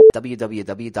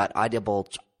www.audible.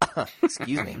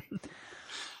 Excuse me.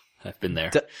 I've been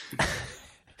there.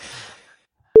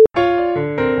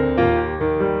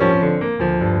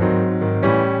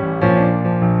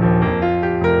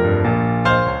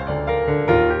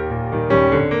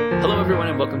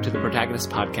 Welcome to the Protagonist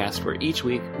Podcast, where each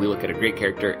week we look at a great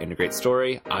character and a great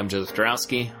story. I'm Joseph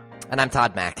Dorowski. And I'm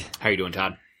Todd Mack. How are you doing,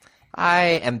 Todd? I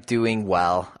am doing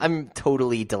well. I'm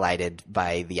totally delighted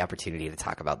by the opportunity to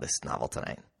talk about this novel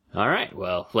tonight. All right.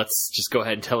 Well, let's just go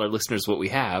ahead and tell our listeners what we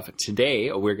have.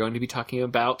 Today, we're going to be talking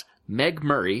about Meg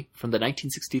Murry from the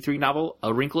 1963 novel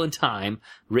A Wrinkle in Time,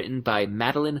 written by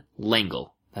Madeleine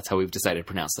L'Engle. That's how we've decided to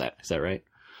pronounce that. Is that right?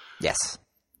 Yes.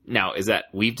 Now, is that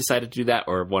we've decided to do that,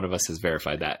 or one of us has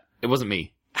verified that? It wasn't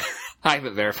me. I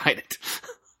haven't verified it.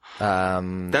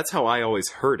 That's how I always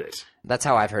heard it. That's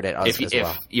how I've heard it as well.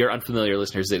 If you're unfamiliar,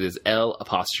 listeners, it is L'Engle.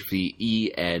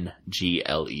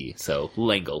 So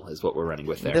L'Engle is what we're running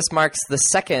with there. This marks the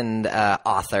second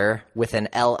author with an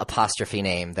L apostrophe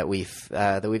name that we've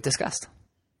discussed.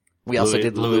 We also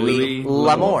did Louis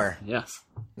L'Amour. Yes.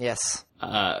 Yes.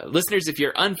 Listeners, if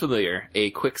you're unfamiliar, a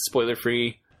quick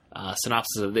spoiler-free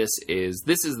synopsis of this is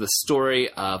the story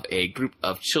of a group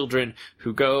of children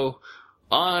who go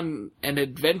on an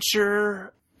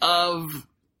adventure of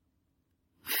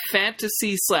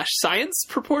fantasy/science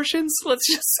proportions, let's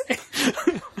just say.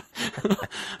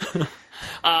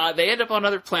 They end up on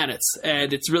other planets,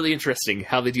 and it's really interesting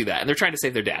how they do that. And they're trying to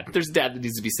save their dad. There's a dad that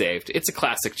needs to be saved. It's a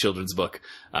classic children's book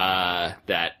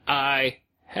that I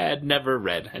had never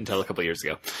read until a couple years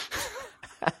ago.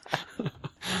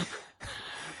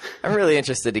 I'm really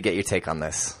interested to get your take on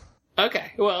this.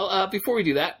 Okay, well, before we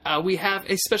do that, we have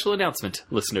a special announcement,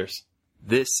 listeners.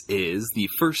 This is the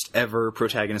first ever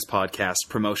Protagonist Podcast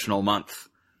promotional month.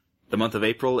 The month of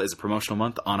April is a promotional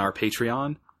month on our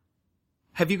Patreon.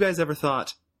 Have you guys ever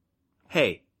thought,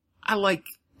 hey, I like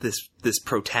this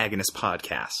Protagonist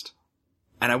Podcast,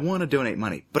 and I want to donate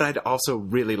money, but I'd also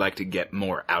really like to get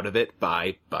more out of it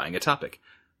by buying a topic.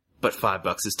 But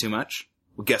 $5 is too much?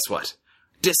 Well, guess what?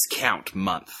 Discount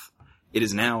month. It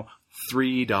is now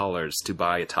 $3 to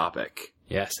buy a topic.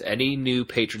 Yes, any new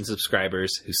patron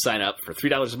subscribers who sign up for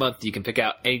 $3 a month, you can pick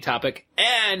out any topic.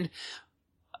 And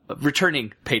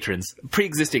returning patrons,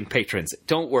 pre-existing patrons,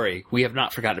 don't worry, we have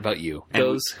not forgotten about you. And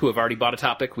those who have already bought a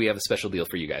topic, we have a special deal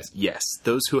for you guys. Yes,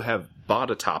 those who have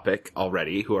bought a topic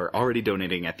already, who are already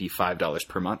donating at the $5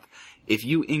 per month, if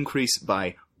you increase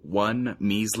by $1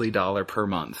 measly per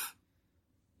month,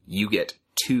 you get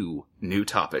 2 new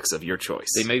topics of your choice.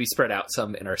 They may be spread out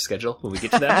some in our schedule when we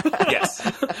get to them. Yes.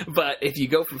 But if you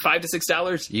go from $5 to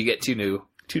 $6, you get two new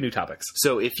topics.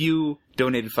 So if you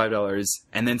donated $5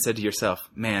 and then said to yourself,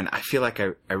 man, I feel like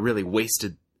I really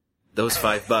wasted those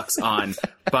 $5 on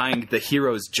buying The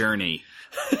Hero's Journey,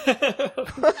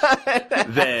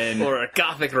 then or a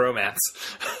gothic romance,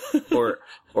 or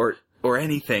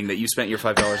anything that you spent your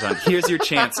 $5 on, here's your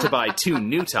chance to buy 2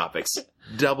 new topics.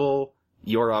 Double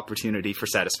your opportunity for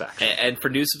satisfaction. And for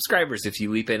new subscribers, if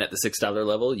you leap in at the $6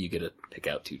 level, you get to pick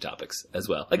out 2 topics as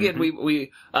well. Again,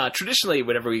 we traditionally,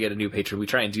 whenever we get a new patron, we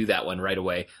try and do that one right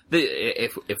away.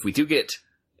 If we do get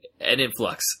an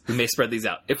influx, we may spread these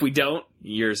out. If we don't,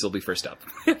 yours will be first up.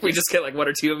 If we just get like 1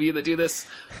 or 2 of you that do this,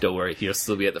 don't worry, you'll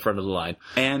still be at the front of the line.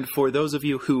 And for those of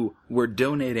you who were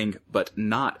donating but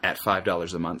not at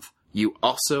 $5 a month, you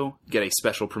also get a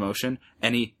special promotion.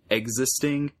 Any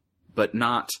existing but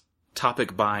not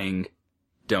topic buying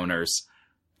donors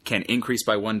can increase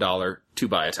by $1 to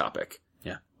buy a topic.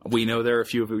 Yeah. We know there are a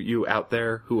few of you out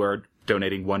there who are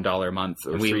donating $1 a month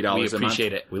or $3 a month. We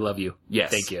appreciate it. We love you.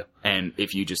 Yes. Thank you. And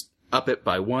if you just up it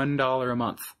by $1 a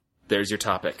month, there's your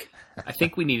topic. I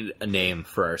think we need a name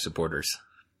for our supporters.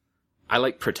 I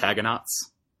like Protagonauts.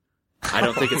 I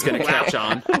don't think it's going to catch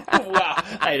on. Wow.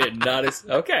 I did not.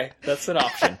 Okay. That's an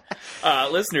option.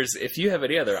 Listeners, if you have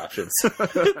any other options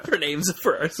for names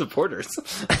for our supporters.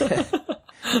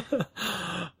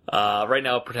 Right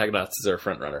now, Protagonauts is our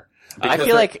front runner.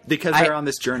 Because they're on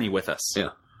this journey with us. Yeah.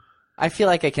 I feel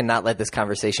like I cannot let this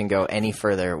conversation go any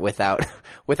further without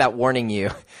warning you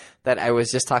that I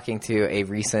was just talking to a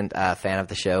recent fan of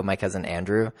the show, my cousin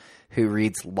Andrew, who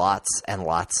reads lots and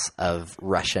lots of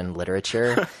Russian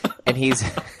literature, and he's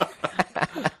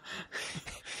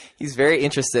very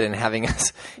interested in having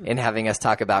us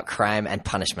talk about crime and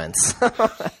punishments.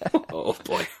 Oh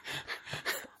boy.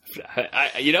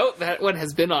 that one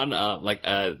has been on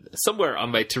somewhere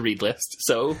on my to-read list.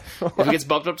 So if it gets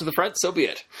bumped up to the front, so be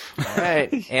it. All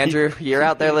right, Andrew, you're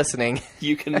out there listening.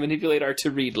 You can manipulate our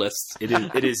to-read lists.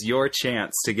 It is your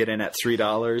chance to get in at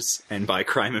 $3 and buy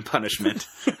Crime and Punishment.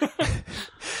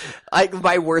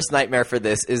 My worst nightmare for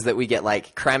this is that we get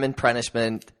like Crime and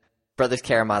Punishment, Brothers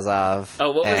Karamazov,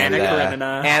 what was Anna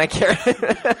Karenina, Anna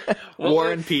Karenina,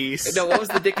 War and Peace. No, what was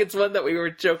the Dickens one that we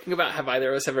were joking about? Have either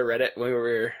of us ever read it when we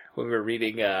were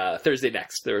reading Thursday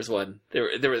Next? There was one.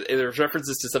 There was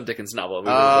references to some Dickens novel. We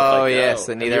were both like, yes,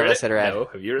 and neither of us had read. No,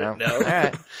 have you read it? No. All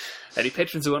right. Any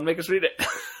patrons who want to make us read it?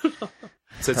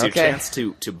 So it's your chance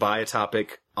to buy a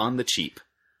topic on the cheap.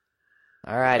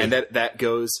 All right, and that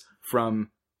goes from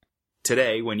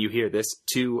today, when you hear this,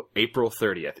 to April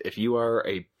 30th. If you are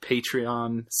a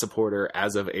Patreon supporter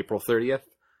as of April 30th,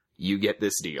 you get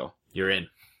this deal. You're in.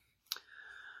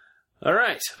 All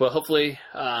right. Well, hopefully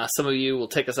some of you will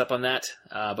take us up on that.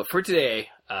 But for today,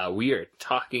 we are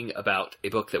talking about a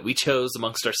book that we chose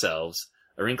amongst ourselves,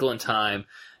 A Wrinkle in Time.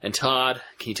 And Todd,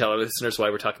 can you tell our listeners why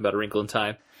we're talking about A Wrinkle in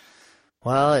Time?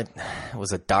 Well, it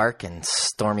was a dark and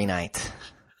stormy night.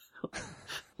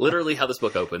 Literally how this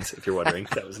book opens, if you're wondering.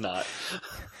 That was not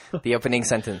the opening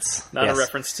sentence. Not a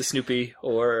reference to Snoopy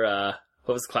or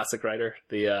what was the classic writer?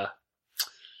 It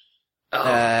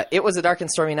was a dark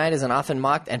and stormy night is an often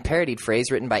mocked and parodied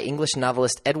phrase written by English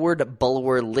novelist Edward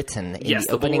Bulwer-Lytton in the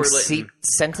opening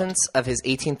sentence of his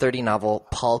 1830 novel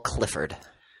Paul Clifford.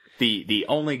 The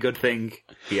only good thing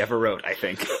he ever wrote, I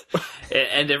think.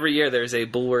 And every year there's a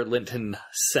Bulwer-Lytton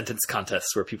sentence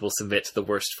contest where people submit the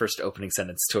worst first opening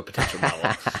sentence to a potential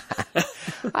novel.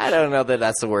 I don't know that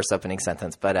that's the worst opening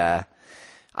sentence, but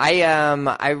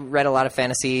I read a lot of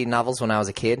fantasy novels when I was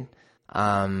a kid.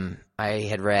 I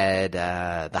had read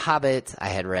The Hobbit. I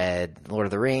had read Lord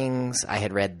of the Rings. I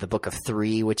had read The Book of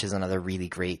Three, which is another really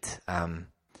great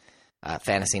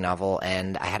fantasy novel,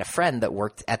 and I had a friend that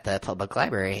worked at the public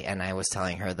library, and I was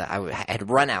telling her that I had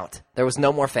run out. There was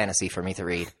no more fantasy for me to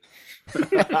read.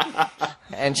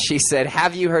 And she said,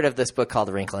 have you heard of this book called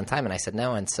A Wrinkle in Time? And I said,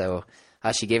 no, and so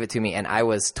she gave it to me, and I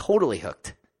was totally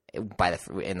hooked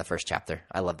in the first chapter.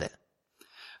 I loved it.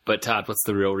 But Todd, what's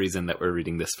the real reason that we're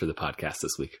reading this for the podcast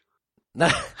this week?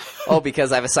 Oh,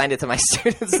 because I've assigned it to my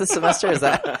students this semester? Is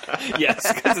that?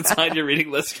 Yes, because it's on your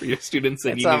reading list for your students,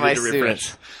 and it's you on my need to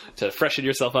refresh to freshen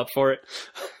yourself up for it.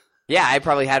 Yeah, I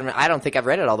probably hadn't. I don't think I've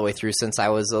read it all the way through since I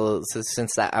was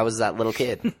that little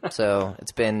kid. So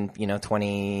it's been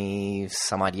 20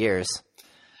 some odd years.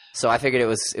 So I figured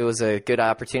it was a good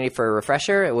opportunity for a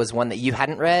refresher. It was one that you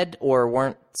hadn't read or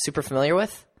weren't super familiar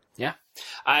with. Yeah,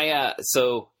 I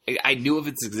knew of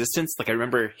its existence. Like, I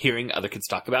remember hearing other kids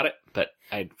talk about it, but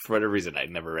for whatever reason, I'd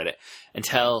never read it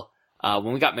until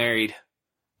when we got married.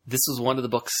 This was one of the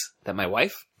books that my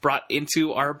wife brought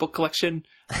into our book collection,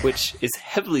 which is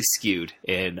heavily skewed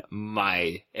in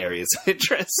my areas of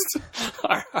interest.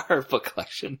 Our book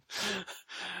collection.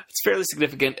 It's fairly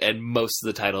significant, and most of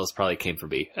the titles probably came from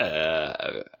me.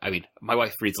 I mean, my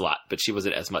wife reads a lot, but she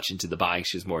wasn't as much into the buying.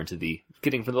 She was more into the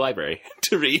getting from the library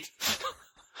to read.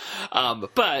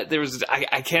 But there was,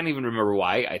 I can't even remember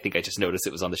why. I think I just noticed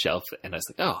it was on the shelf, and I was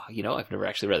like, oh, I've never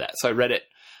actually read that. So I read it.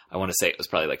 I want to say it was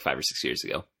probably like 5 or 6 years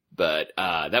ago. But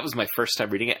that was my first time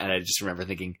reading it, and I just remember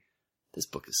thinking, this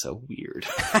book is so weird.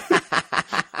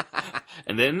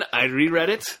 And then I reread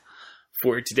it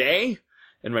for today,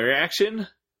 and my reaction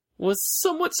was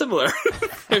somewhat similar.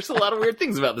 There's a lot of weird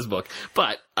things about this book,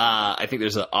 but I think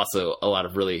there's also a lot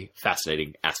of really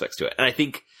fascinating aspects to it. And I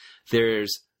think there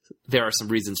are some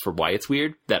reasons for why it's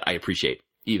weird that I appreciate,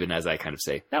 even as I kind of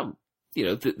say, now,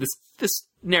 this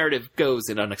narrative goes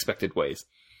in unexpected ways.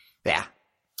 Yeah.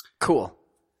 Cool.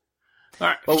 All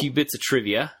right. A few bits of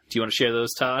trivia. Do you want to share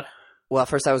those, Todd? Well,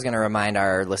 first I was going to remind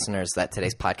our listeners that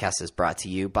today's podcast is brought to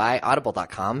you by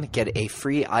Audible.com. Get a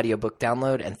free audiobook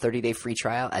download and 30-day free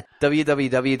trial at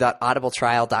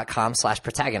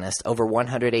www.audibletrial.com/protagonist. Over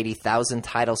 180,000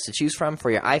 titles to choose from for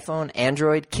your iPhone,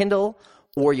 Android, Kindle,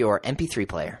 or your MP3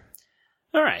 player.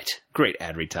 All right. Great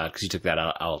ad read, Todd, because you took that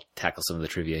out. I'll tackle some of the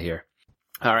trivia here.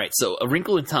 All right. So A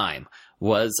Wrinkle in Time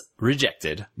was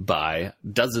rejected by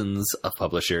dozens of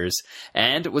publishers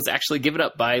and was actually given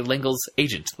up by Lengel's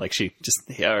agent. Like, the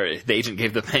agent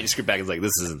gave the manuscript back and was like,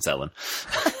 this isn't selling.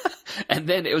 And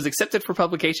then it was accepted for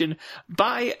publication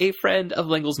by a friend of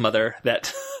Lengel's mother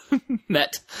that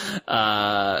met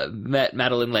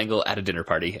Madeline L'Engle at a dinner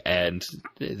party. And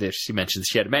she mentions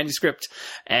she had a manuscript,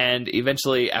 and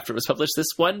eventually, after it was published, this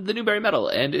won the Newbery Medal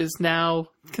and is now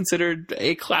considered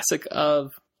a classic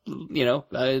of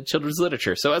children's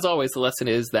literature. So as always, the lesson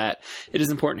is that it is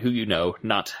important who you know,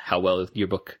 not how well your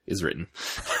book is written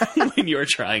when you're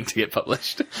trying to get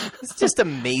published. This just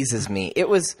amazes me.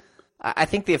 I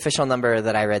think the official number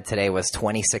that I read today was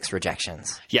 26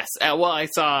 rejections. Yes. Well, I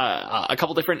saw a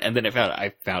couple different, and then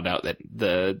I found out that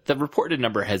the reported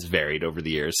number has varied over the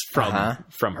years from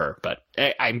her, but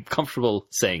I'm comfortable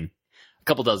saying a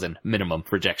couple dozen minimum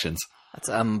rejections. That's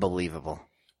unbelievable.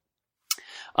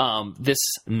 This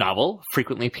novel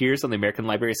frequently appears on the American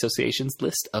Library Association's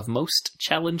list of most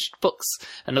challenged books.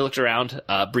 And I looked around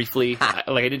briefly. I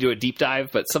didn't do a deep dive,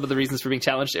 but some of the reasons for being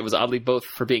challenged, it was oddly both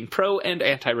for being pro and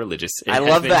anti-religious. I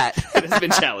love that. It has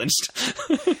been challenged.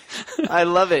 I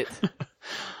love it.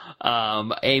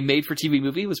 A made-for-TV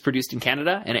movie was produced in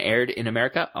Canada and aired in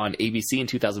America on ABC in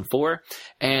 2004.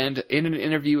 And in an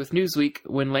interview with Newsweek,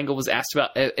 when L'Engle was asked about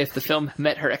if the film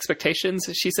met her expectations,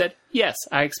 she said, "Yes,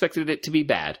 I expected it to be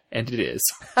bad, and it is."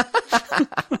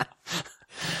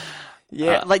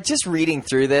 Yeah, just reading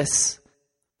through this,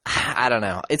 I don't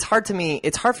know. It's hard for me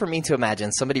to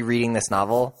imagine somebody reading this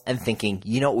novel and thinking,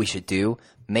 you know what we should do?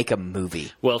 Make a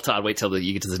movie. Well, Todd, wait till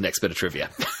you get to the next bit of trivia.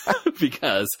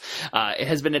 Because it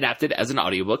has been adapted as an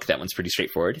audiobook. That one's pretty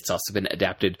straightforward. It's also been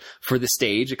adapted for the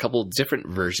stage. A couple different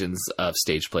versions of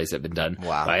stage plays have been done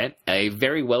by it. A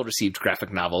very well-received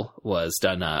graphic novel was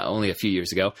done only a few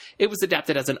years ago. It was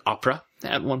adapted as an opera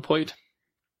at one point.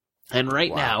 And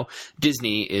right now,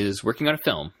 Disney is working on a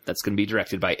film that's going to be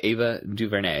directed by Ava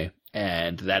DuVernay,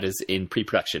 and that is in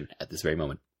pre-production at this very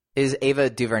moment. Is Ava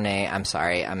DuVernay? I'm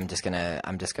sorry. I'm just going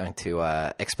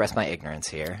to express my ignorance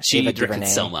here. She Ava directed DuVernay.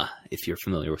 Selma, if you're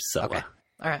familiar with Selma. Okay.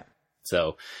 All right.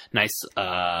 So nice.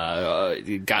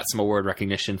 Got some award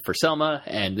recognition for Selma,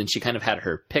 and then she kind of had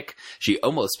her pick. She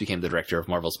almost became the director of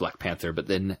Marvel's Black Panther, but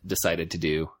then decided to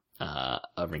do A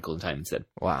Wrinkle in Time instead.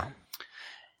 Wow.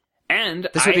 And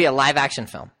this would be a live action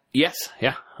film. Yes.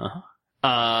 Yeah.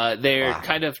 They're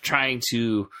kind of trying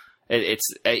to.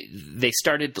 They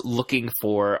started looking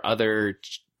for other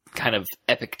kind of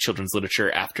epic children's literature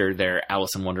after their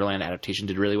Alice in Wonderland adaptation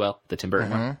did really well, the Tim Burton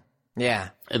one.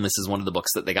 Yeah. And this is one of the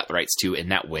books that they got the rights to in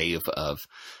that wave of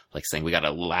saying we got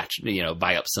to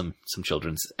buy up some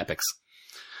children's epics.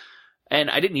 And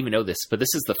I didn't even know this, but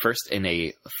this is the first in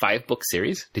a 5-book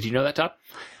series. Did you know that, Todd?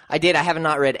 I did. I have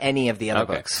not read any of the other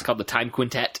books. It's called The Time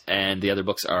Quintet, and the other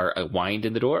books are A Wind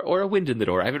in the Door or A Wind in the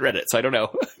Door. I haven't read it, so I don't know.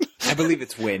 I believe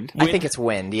it's Wind. I think it's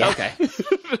Wind, yeah. Okay.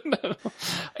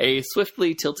 A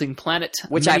Swiftly Tilting Planet.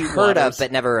 Which I've heard of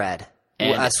but never read.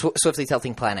 And Swiftly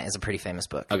Tilting Planet is a pretty famous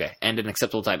book. Okay, and An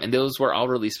Acceptable Time. And those were all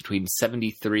released between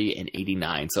 73 and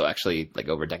 89, so actually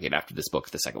over a decade after this book,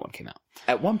 the second one came out.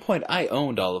 At one point, I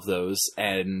owned all of those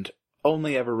and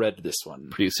only ever read this one.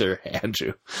 Producer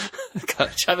Andrew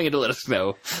chiming in to let us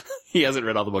know he hasn't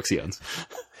read all the books he owns.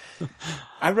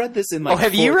 I read this in my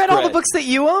have you read all the books that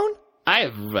you own? I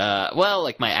have,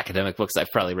 my academic books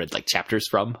I've probably read chapters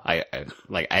from. I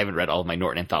haven't read all of my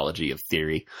Norton Anthology of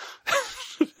Theory.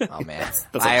 Oh man,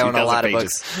 that's I own a lot of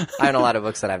pages. books. I own a lot of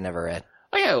books that I've never read.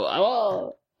 Oh yeah,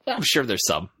 well, I'm sure there's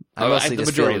some. I mostly the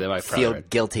just majority of them I feel read.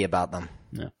 guilty about them.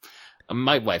 Yeah.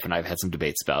 My wife and I have had some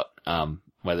debates about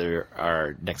whether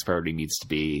our next priority needs to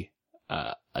be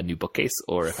a new bookcase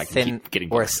or if I can keep getting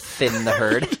books. Or thin the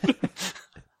herd.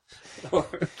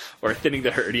 or thinning the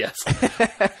herd. Yes,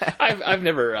 I've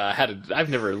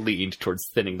never leaned towards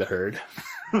thinning the herd.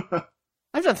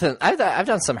 I've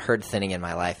done some herd thinning in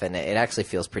my life, and it actually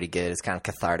feels pretty good. It's kind of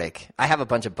cathartic. I have a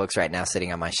bunch of books right now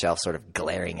sitting on my shelf, sort of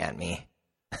glaring at me.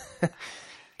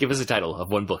 Give us a title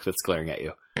of one book that's glaring at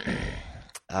you.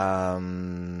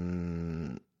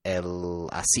 El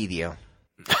Asidio.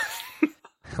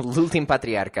 L'Ultim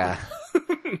Patriarca.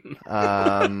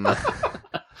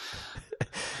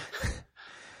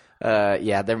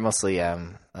 Yeah, they're mostly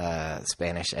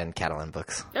Spanish and Catalan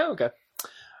books. Oh, okay.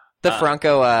 The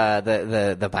Franco,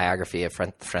 the biography of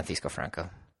Francisco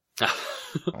Franco.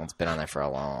 Well, it's been on there for a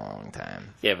long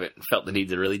time. You haven't felt the need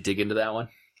to really dig into that one?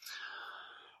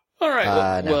 All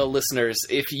right. No. Well, listeners,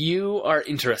 if you are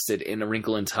interested in A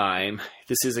Wrinkle in Time,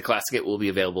 this is a classic. It will be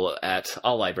available at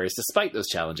all libraries, despite those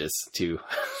challenges to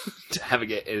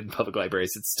having it in public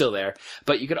libraries. It's still there.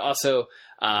 But you could also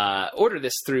order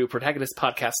this through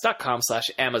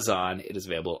protagonistpodcast.com/Amazon. It is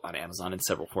available on Amazon in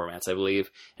several formats, I believe.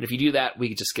 And if you do that,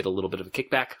 we just get a little bit of a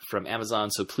kickback from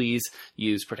Amazon. So please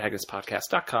use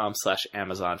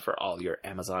protagonistpodcast.com/Amazon for all your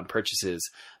Amazon purchases.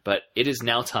 But it is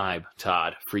now time,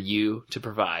 Todd, for you to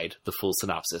provide the full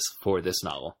synopsis for this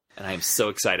novel. And I am so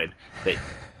excited that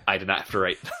I did not have to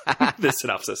write this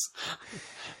synopsis.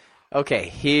 Okay,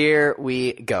 here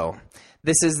we go.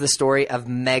 This is the story of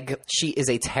Meg. She is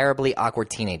a terribly awkward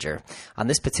teenager. On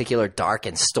this particular dark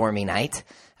and stormy night,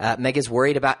 Meg is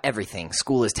worried about everything.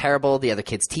 School is terrible, the other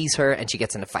kids tease her, and she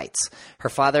gets into fights. Her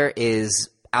father is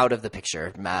out of the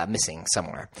picture, missing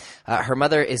somewhere. Her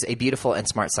mother is a beautiful and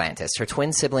smart scientist. Her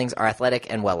twin siblings are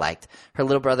athletic and well-liked. Her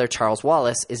little brother, Charles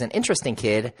Wallace, is an interesting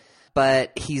kid,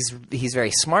 but he's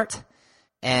very smart,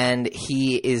 and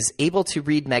he is able to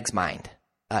read Meg's mind.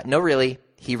 No, really,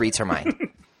 he reads her mind.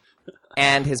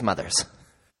 And his mother's.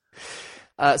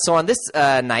 So on this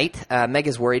night, Meg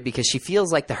is worried because she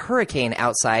feels like the hurricane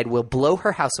outside will blow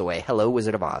her house away. Hello,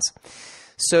 Wizard of Oz.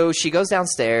 So she goes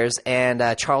downstairs,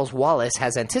 and Charles Wallace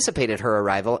has anticipated her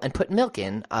arrival and put milk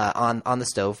in on the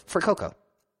stove for Cocoa.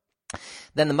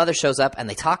 Then the mother shows up, and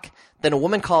they talk. Then a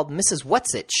woman called Mrs.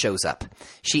 Whatsit shows up.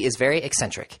 She is very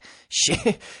eccentric.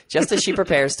 Just as she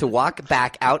prepares to walk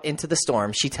back out into the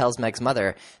storm, she tells Meg's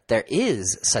mother there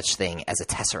is such thing as a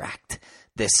tesseract.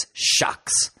 This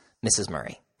shocks Mrs.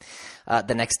 Murry.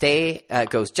 The next day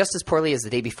goes just as poorly as the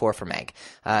day before for Meg.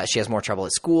 She has more trouble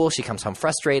at school. She comes home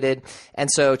frustrated.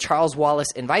 And so Charles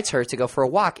Wallace invites her to go for a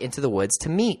walk into the woods to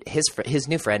meet his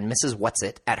new friend, Mrs.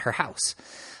 Whatsit, at her house.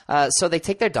 So they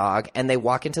take their dog and they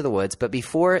walk into the woods. But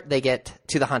before they get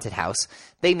to the haunted house,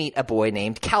 they meet a boy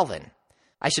named Calvin.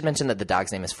 I should mention that the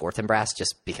dog's name is Fortinbras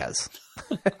just because.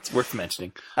 It's worth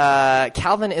mentioning.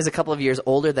 Calvin is a couple of years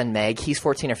older than Meg. He's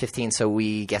 14 or 15, so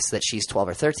we guess that she's 12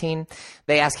 or 13.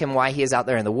 They ask him why he is out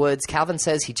there in the woods. Calvin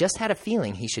says he just had a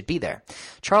feeling he should be there.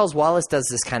 Charles Wallace does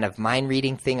this kind of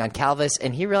mind-reading thing on Calvin,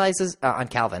 and he realizes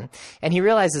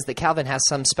that Calvin has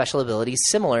some special abilities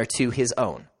similar to his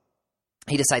own.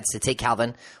 He decides to take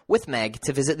Calvin with Meg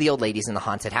to visit the old ladies in the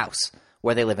haunted house,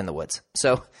 where they live in the woods.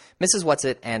 So Mrs.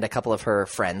 Whatsit and a couple of her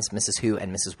friends, Mrs. Who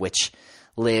and Mrs. Witch,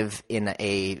 live in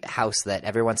a house that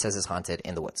everyone says is haunted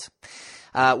in the woods.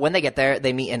 When they get there,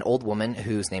 they meet an old woman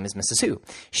whose name is Mrs. Who.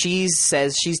 She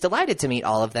says she's delighted to meet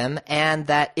all of them and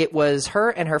that it was her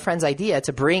and her friend's idea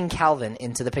to bring Calvin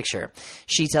into the picture.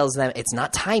 She tells them it's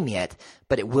not time yet,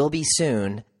 but it will be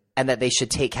soon, and that they should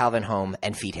take Calvin home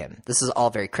and feed him. This is all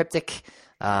very cryptic.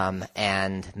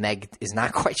 And Meg is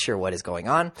not quite sure what is going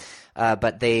on,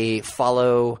 but they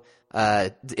follow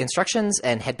instructions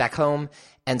and head back home.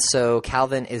 And so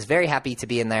Calvin is very happy to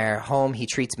be in their home. He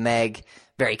treats Meg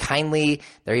very kindly.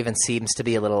 There even seems to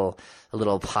be a little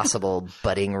possible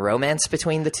budding romance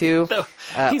between the two,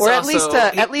 or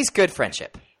at least good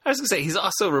friendship. I was going to say he's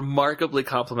also remarkably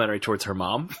complimentary towards her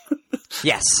mom.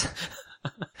 Yes.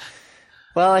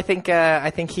 Well, I think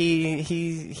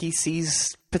he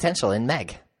sees potential in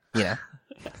Meg, you know.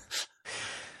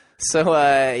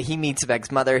 So he meets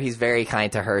Meg's mother. He's very kind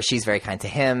to her. She's very kind to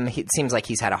him. It seems like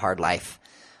he's had a hard life.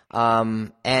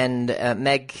 And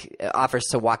Meg offers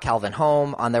to walk Calvin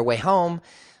home. On their way home,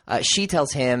 she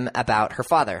tells him about her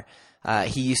father.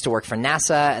 He used to work for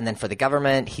NASA and then for the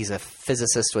government. He's a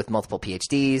physicist with multiple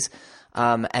PhDs.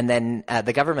 And then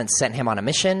the government sent him on a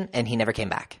mission, and he never came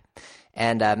back.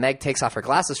 And Meg takes off her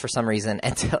glasses for some reason,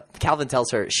 and Calvin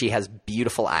tells her she has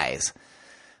beautiful eyes,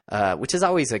 which is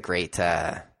always a great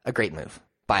move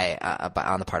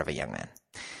on the part of a young man.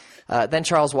 Then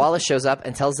Charles Wallace shows up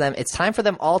and tells them it's time for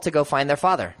them all to go find their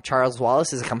father. Charles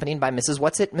Wallace is accompanied by Mrs.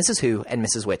 Whatsit, Mrs. Who, and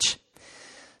Mrs. Witch.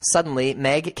 Suddenly,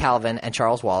 Meg, Calvin, and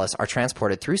Charles Wallace are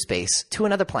transported through space to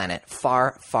another planet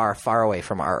far, far, far away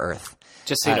from our Earth.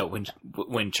 Just so you know,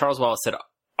 when Charles Wallace said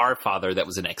our father, that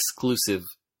was an exclusive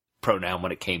pronoun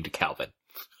when it came to Calvin.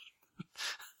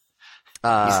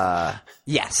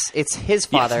 Yes, it's his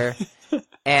father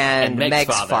and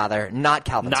Meg's father, not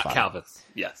Calvin's father. Not Calvin's,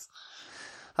 yes.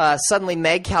 Suddenly,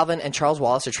 Meg, Calvin, and Charles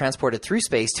Wallace are transported through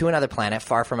space to another planet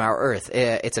far from our Earth.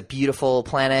 It's a beautiful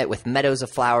planet with meadows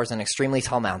of flowers and extremely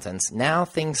tall mountains. Now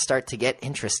things start to get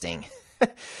interesting.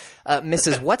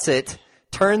 Mrs. Whatsit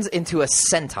turns into a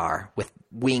centaur with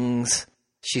wings.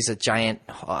 She's a giant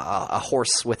a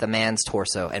horse with a man's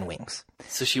torso and wings.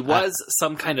 So she was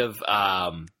some kind of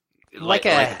like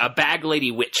a bag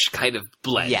lady witch kind of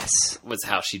blend. Yes, was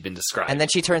how she'd been described. And then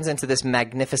she turns into this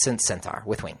magnificent centaur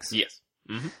with wings. Yes.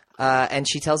 Mm-hmm. And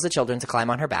she tells the children to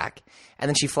climb on her back, and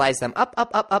then she flies them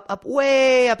up,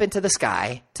 way up into the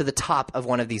sky to the top of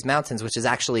one of these mountains, which is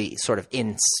actually sort of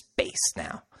in space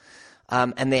now.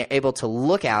 And they're able to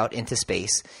look out into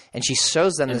space, and she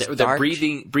shows them this they're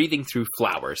breathing through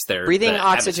flowers. They're breathing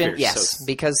oxygen, yes,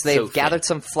 because they've gathered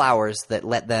some flowers that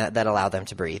that allow them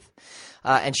to breathe.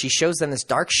 And she shows them this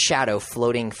dark shadow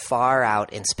floating far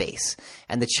out in space,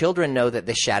 and the children know that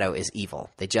this shadow is evil.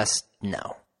 They just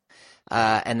know.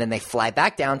 And then they fly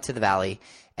back down to the valley,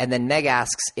 and then Meg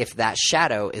asks if that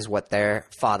shadow is what their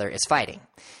father is fighting.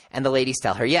 And the ladies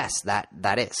tell her, yes,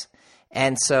 that is.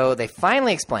 And so they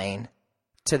finally explain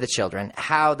to the children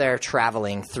how they're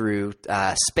traveling through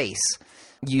space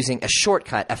using a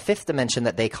shortcut, a fifth dimension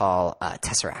that they call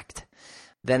Tesseract.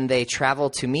 Then they travel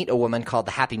to meet a woman called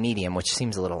the Happy Medium, which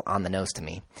seems a little on the nose to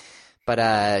me.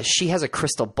 But she has a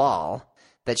crystal ball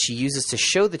that she uses to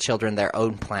show the children their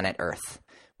own planet Earth,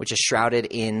 which is shrouded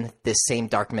in this same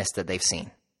dark mist that they've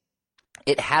seen.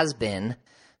 It has been,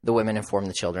 the women inform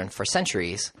the children, for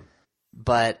centuries,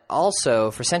 but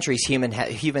also for centuries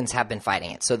humans have been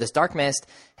fighting it. So this dark mist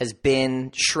has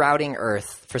been shrouding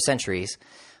Earth for centuries,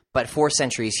 but for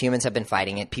centuries humans have been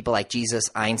fighting it. People like Jesus,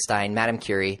 Einstein, Madame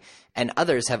Curie, and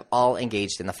others have all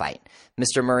engaged in the fight.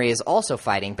 Mr. Murry is also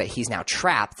fighting, but he's now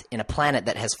trapped in a planet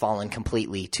that has fallen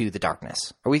completely to the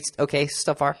darkness. Are we okay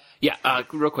so far? Yeah,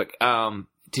 real quick.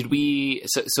 Did we...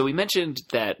 So we mentioned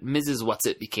that Mrs.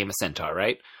 Whatsit became a centaur,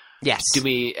 right? Yes.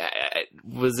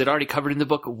 Was it already covered in the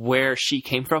book where she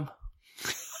came from?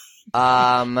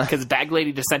 Because Bag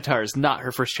Lady to Centaur is not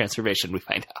her first transformation, we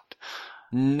find out.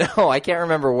 No, I can't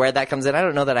remember where that comes in. I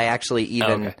don't know that I actually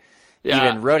even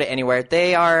wrote it anywhere.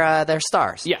 They're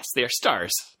stars. Yes, they are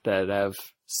stars that have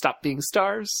stopped being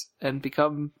stars and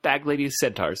become Bag Lady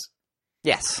Centaurs.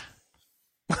 Yes.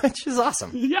 Which is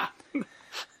awesome. Yeah.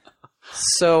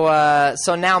 So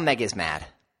now Meg is mad,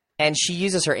 and she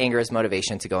uses her anger as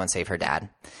motivation to go and save her dad.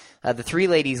 The three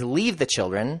ladies leave the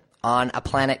children on a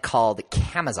planet called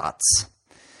Camazotz,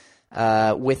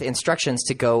 with instructions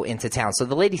to go into town. So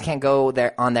the ladies can't go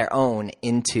there on their own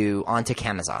onto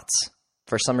Camazotz.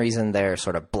 For some reason, they're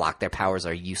sort of blocked. Their powers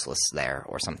are useless there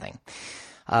or something.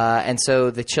 And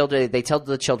so they tell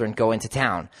the children, go into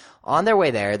town. On their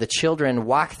way there, the children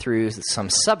walk through some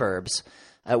suburbs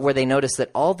where they notice that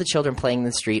all the children playing in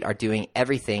the street are doing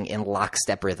everything in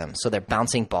lockstep rhythm. So they're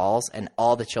bouncing balls, and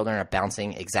all the children are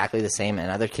bouncing exactly the same, and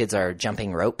other kids are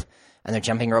jumping rope. And they're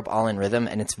jumping rope all in rhythm,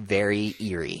 and it's very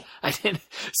eerie.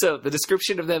 So the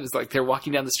description of them is like they're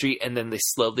walking down the street, and then they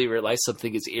slowly realize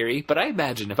something is eerie. But I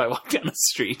imagine if I walked down the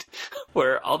street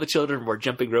where all the children were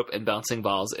jumping rope and bouncing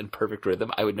balls in perfect rhythm,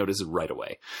 I would notice it right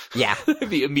away. Yeah. It'd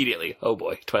be immediately, oh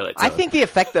boy, Twilight Zone. I think the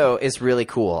effect, though, is really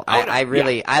cool.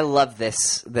 I love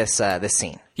this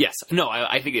scene. Yes. No,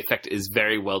 I think the effect is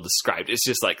very well described. It's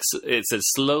just like, it says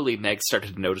slowly Meg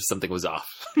started to notice something was off.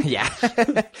 Yeah.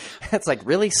 It's like,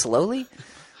 really slowly?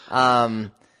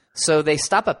 So they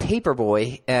stop a paper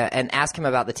boy and ask him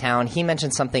about the town. He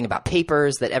mentions something about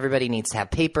papers, that everybody needs to have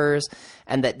papers,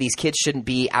 and that these kids shouldn't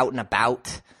be out and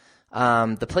about.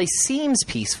 The place seems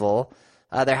peaceful.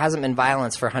 There hasn't been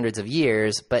violence for hundreds of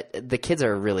years, but the kids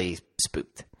are really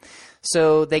spooked.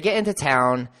 So they get into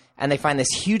town, and they find this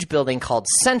huge building called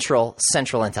Central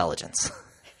Intelligence.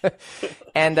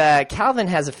 And Calvin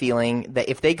has a feeling that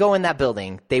if they go in that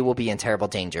building, they will be in terrible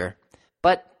danger.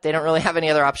 But they don't really have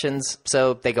any other options,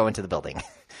 so they go into the building.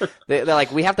 They're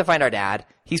like, we have to find our dad.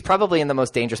 He's probably in the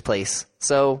most dangerous place,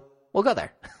 so we'll go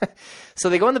there. So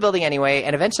they go in the building anyway,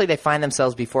 and eventually they find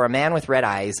themselves before a man with red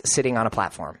eyes sitting on a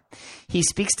platform. He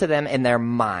speaks to them in their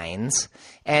minds,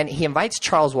 and he invites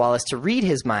Charles Wallace to read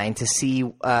his mind to see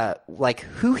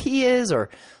who he is or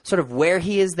sort of where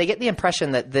he is. They get the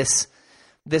impression that this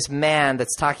man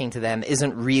that's talking to them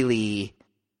isn't really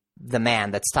the man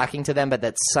that's talking to them, but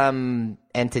that some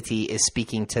entity is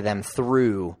speaking to them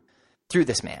through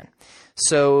this man.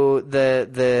 So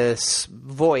the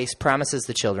voice promises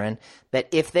the children that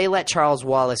if they let Charles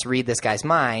Wallace read this guy's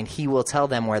mind, he will tell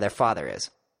them where their father is.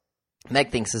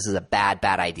 Meg thinks this is a bad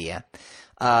idea.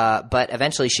 But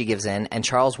eventually she gives in, and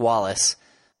Charles Wallace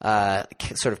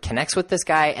sort of connects with this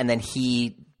guy, and then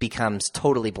he becomes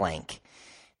totally blank.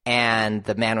 And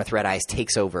the man with red eyes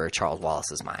takes over Charles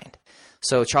Wallace's mind.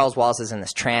 So Charles Wallace is in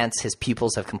this trance. His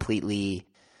pupils have completely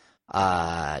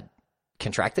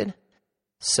contracted.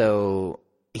 So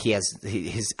he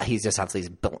just has these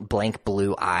blank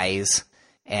blue eyes,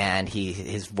 and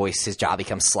his jaw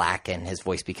becomes slack, and his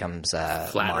voice becomes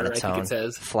flatter, monotone. I think it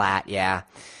says. Flat, yeah.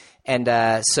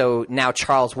 And so now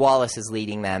Charles Wallace is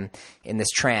leading them in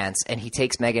this trance, and he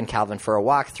takes Meg and Calvin for a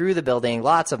walk through the building,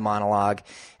 lots of monologue.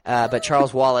 But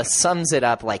Charles Wallace sums it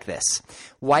up like this.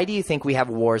 Why do you think we have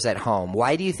wars at home?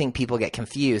 Why do you think people get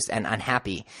confused and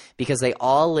unhappy? Because they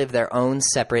all live their own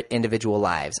separate individual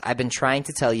lives. I've been trying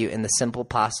to tell you in the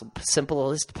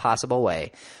simplest possible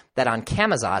way that on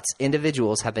Camazotz,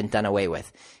 individuals have been done away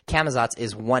with. Camazotz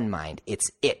is one mind.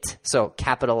 It's it. So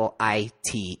capital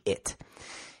I-T, it.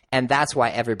 And that's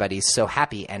why everybody's so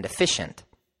happy and efficient.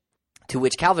 To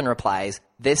which Calvin replies,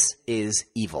 this is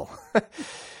evil.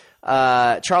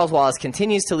 Charles Wallace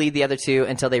continues to lead the other two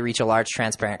until they reach a large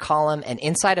transparent column, and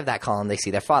inside of that column they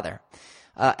see their father.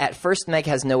 At first, Meg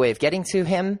has no way of getting to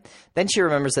him. Then she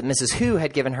remembers that Mrs. Who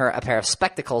had given her a pair of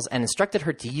spectacles and instructed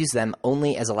her to use them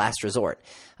only as a last resort.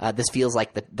 This feels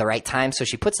like the right time, so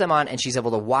she puts them on, and she's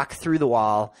able to walk through the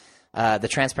wall, the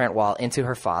transparent wall, into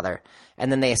her father.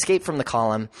 And then they escape from the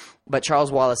column, but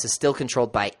Charles Wallace is still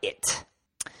controlled by it.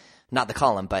 Not the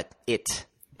column, but it.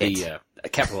 The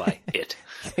capital I, it.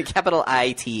 Capital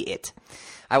I-T, it.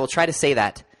 I will try to say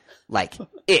that like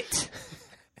it.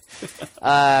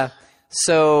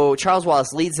 So Charles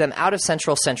Wallace leads them out of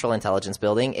Central Intelligence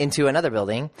Building into another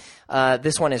building.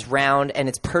 This one is round, and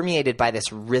it's permeated by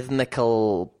this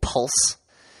rhythmical pulse.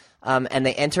 And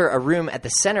they enter a room at the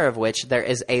center of which there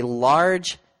is a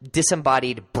large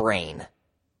disembodied brain.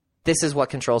 This is what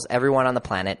controls everyone on the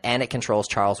planet, and it controls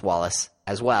Charles Wallace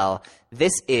as well.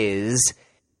 This is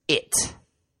it.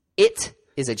 It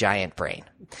is a giant brain.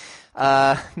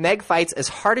 Meg fights as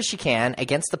hard as she can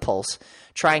against the pulse,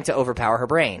 trying to overpower her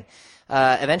brain.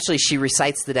 Eventually, she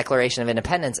recites the Declaration of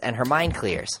Independence, and her mind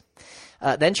clears.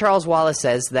 Then Charles Wallace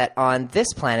says that on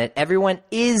this planet, everyone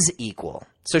is equal.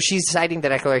 So she's citing the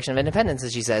Declaration of Independence,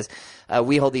 and she says,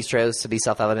 we hold these truths to be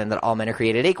self-evident that all men are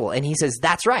created equal. And he says,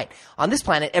 that's right. On this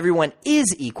planet, everyone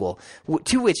is equal.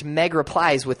 To which Meg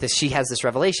replies with this, she has this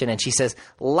revelation, and she says,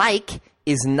 like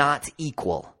is not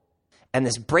equal. And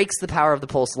this breaks the power of the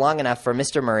pulse long enough for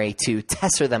Mr. Murry to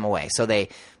tesser them away. So they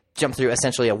jump through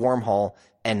essentially a wormhole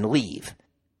and leave.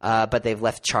 But they've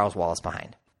left Charles Wallace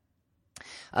behind.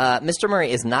 Mr.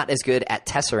 Murry is not as good at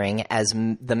tessering as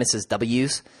the Mrs.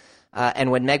 W's.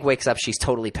 And when Meg wakes up, she's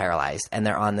totally paralyzed, and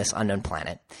they're on this unknown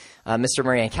planet. Mr.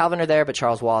 Murry and Calvin are there, but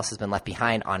Charles Wallace has been left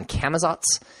behind on Camazotz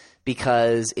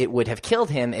because it would have killed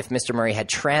him if Mr. Murry had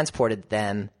transported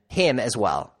him as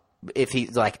well. If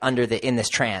he's like in this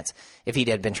trance, if he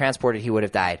had been transported, he would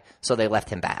have died. So they left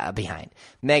him behind.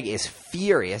 Meg is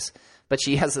furious, but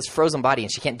she has this frozen body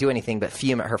and she can't do anything but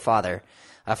fume at her father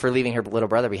for leaving her little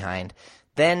brother behind.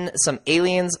 Then some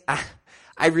aliens.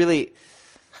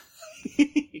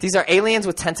 These are aliens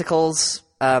with tentacles.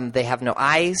 They have no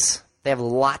eyes. They have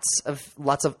lots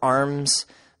of arms.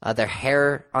 Their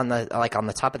hair on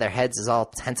the top of their heads is all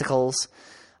tentacles.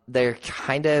 They're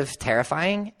kind of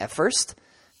terrifying at first,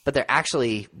 but they're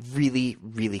actually really,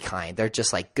 really kind. They're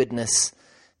just like goodness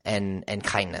and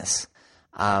kindness.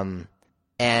 And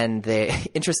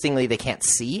interestingly, they can't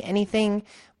see anything,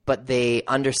 but they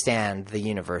understand the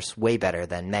universe way better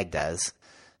than Meg does.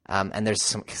 And there's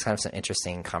some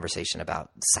interesting conversation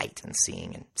about sight and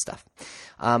seeing and stuff.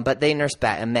 But they nurse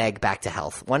Meg back to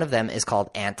health. One of them is called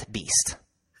Ant Beast.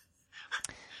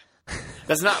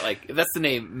 That's the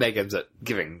name Meg ends up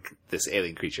giving this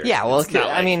alien creature. Yeah, well,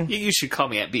 I mean, you should call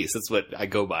me Ant Beast. That's what I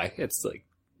go by. It's like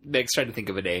Meg's trying to think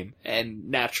of a name and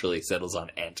naturally settles on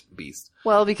Ant Beast.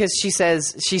 Well, because she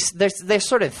says they're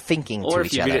sort of thinking to each other. Or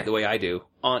if you read it the way I do,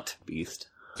 Aunt Beast.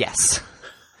 Yes.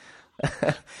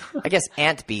 I guess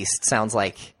Ant Beast sounds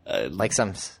like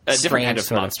some a strange different kind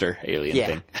of monster alien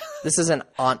thing. This is an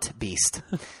Aunt Beast.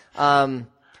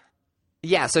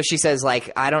 Yeah, so she says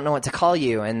like, I don't know what to call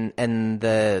you, and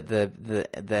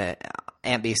the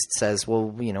Ant Beast says, well,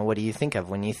 what do you think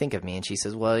of when you think of me? And she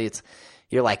says, well,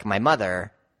 you're like my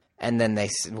mother. And then they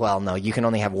say, well, no, you can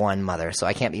only have one mother, so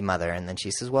I can't be mother. And then she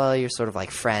says, well, you're sort of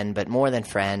like friend, but more than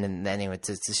friend. And then anyway,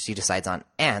 she decides on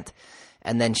aunt.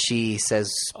 And then she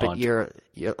says, but aunt. You're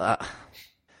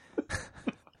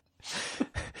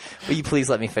will you please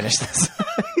let me finish this?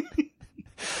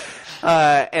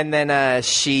 And then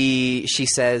she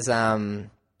says, and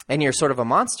you're sort of a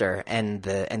monster. And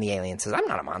the alien says, I'm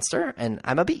not a monster, and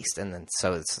I'm a beast. And then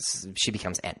so she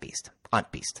becomes Aunt Beast.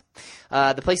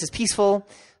 The place is peaceful,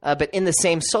 but in the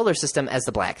same solar system as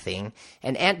the Black Thing.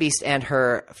 And Aunt Beast and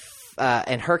her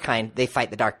kind, they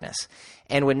fight the darkness.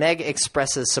 And when Meg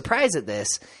expresses surprise at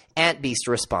this, Ant Beast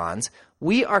responds,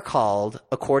 we are called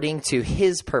according to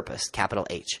his purpose, capital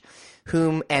H,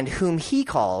 whom he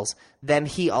calls, them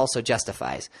he also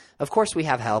justifies. Of course we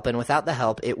have help, and without the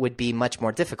help it would be much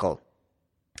more difficult.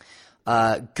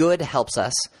 Good helps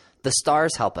us. The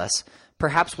stars help us.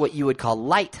 Perhaps what you would call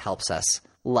light helps us.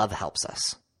 Love helps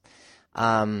us.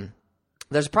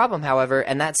 There's a problem, however,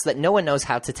 and that's that no one knows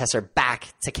how to tesser back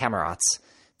to Camazotz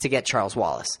to get Charles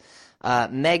Wallace.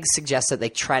 Meg suggests that they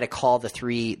try to call the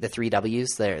three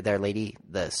W's,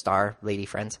 the star lady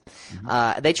friends.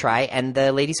 Mm-hmm. They try, and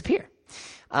the ladies appear.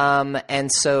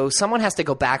 And so someone has to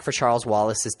go back for Charles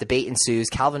Wallace. This debate ensues.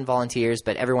 Calvin volunteers,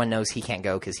 but everyone knows he can't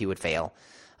go because he would fail.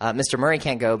 Mr. Murry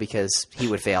can't go because he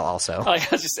would fail also. Oh, yeah,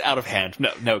 just out of hand.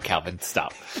 No, Calvin,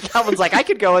 stop. Calvin's like, I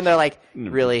could go, and they're like,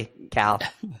 really, Cal?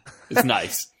 It's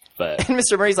nice, but... And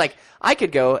Mr. Murray's like, I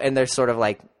could go, and they're sort of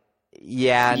like,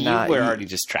 Yeah, You no, were already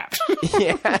just trapped.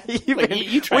 Yeah,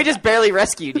 you tried we just barely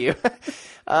rescued you.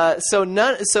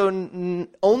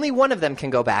 Only one of them can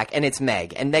go back, and it's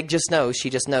Meg. And Meg just knows. She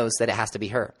just knows that it has to be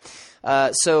her.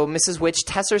 So Mrs. Witch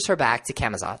tessers her back to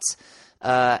Camazotz.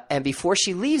 And before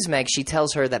she leaves Meg, she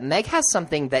tells her that Meg has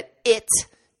something that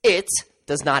it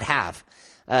does not have.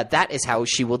 That is how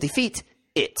she will defeat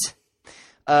it.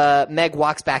 Meg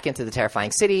walks back into the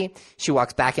terrifying city. She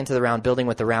walks back into the round building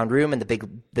with the round room and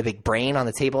the big brain on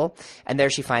the table. And there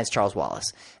she finds Charles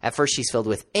Wallace. At first she's filled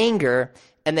with anger,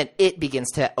 and then it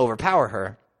begins to overpower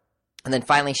her. And then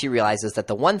finally she realizes that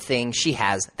the one thing she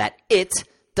has that it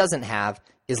doesn't have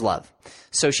is love.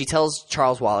 So she tells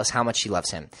Charles Wallace how much she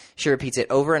loves him. She repeats it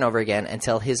over and over again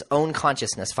until his own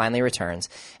consciousness finally returns.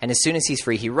 And as soon as he's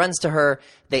free, he runs to her,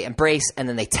 they embrace, and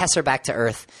then they test her back to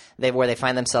Earth, where they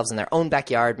find themselves in their own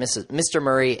backyard. Mr.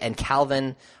 Murry and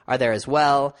Calvin are there as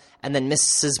well. And then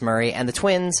Mrs. Murry and the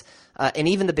twins, and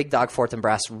even the big dog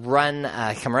Fortinbras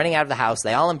come running out of the house.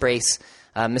 They all embrace.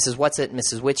 Mrs. Whatsit,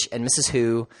 Mrs. Witch, and Mrs.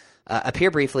 Who appear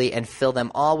briefly and fill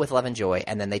them all with love and joy,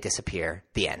 and then they disappear.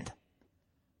 The end.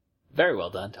 Very well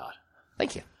done, Todd.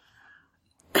 Thank you.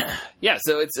 Yeah,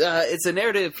 so it's a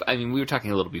narrative. I mean, we were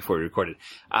talking a little before we recorded.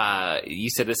 You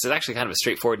said this is actually kind of a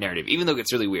straightforward narrative, even though it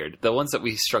gets really weird. The ones that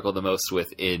we struggle the most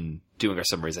with in doing our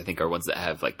summaries, I think, are ones that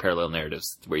have like parallel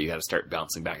narratives where you got to start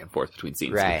bouncing back and forth between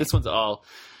scenes. Right. But this one's all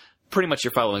pretty much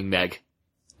you're following Meg.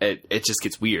 It just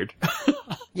gets weird.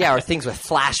 Yeah, or things with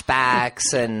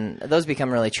flashbacks, and those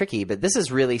become really tricky. But this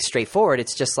is really straightforward.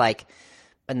 It's just like,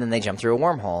 and then they jump through a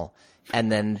wormhole.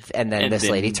 And then this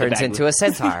lady turns into a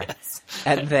centaur. Yes.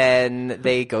 And then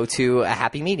they go to a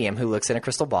happy medium who looks in a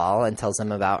crystal ball and tells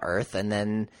them about Earth. And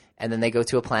then they go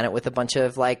to a planet with a bunch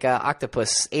of like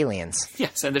octopus aliens.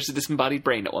 Yes, and there's a disembodied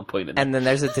brain at one point. And then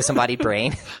there's a disembodied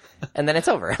brain. And then it's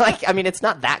over. Like, I mean, it's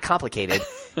not that complicated.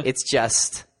 It's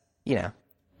just,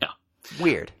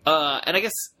 weird. And I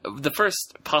guess the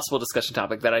first possible discussion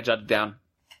topic that I jotted down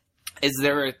is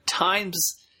there are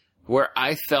times where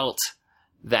I felt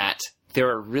that there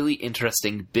are really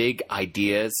interesting big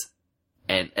ideas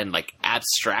and like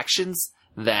abstractions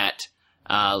that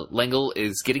L'Engle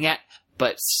is getting at,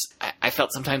 but I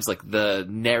felt sometimes like the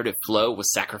narrative flow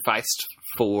was sacrificed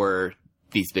for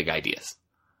these big ideas.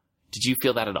 Did you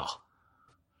feel that at all?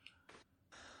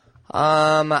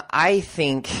 I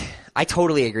think I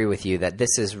totally agree with you that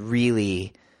this is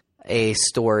really a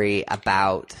story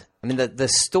about. I mean, the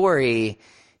story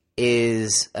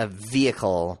is a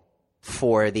vehicle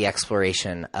for the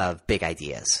exploration of big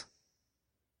ideas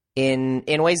in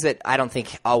ways that I don't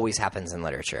think always happens in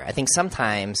literature. I think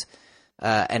sometimes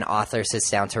an author sits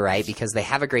down to write because they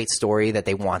have a great story that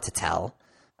they want to tell,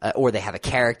 or they have a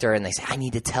character and they say, I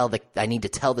need to tell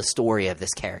the story of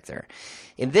this character.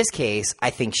 In this case, I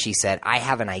think she said, I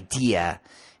have an idea,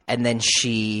 and then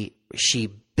she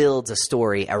builds a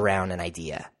story around an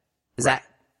idea. Is that?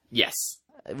 Yes.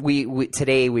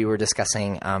 Today we were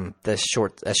discussing a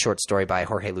short story by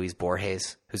Jorge Luis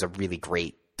Borges, who's a really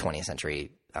great 20th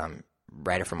century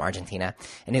writer from Argentina,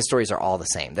 and his stories are all the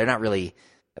same. They're not really.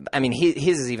 I mean,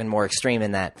 his is even more extreme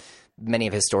in that many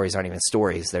of his stories aren't even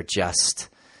stories. They're just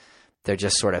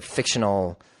sort of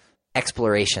fictional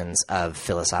explorations of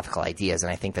philosophical ideas,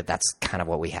 and I think that that's kind of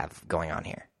what we have going on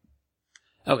here.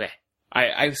 Okay,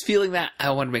 I was feeling that.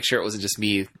 I wanted to make sure it wasn't just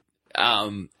me.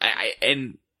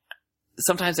 And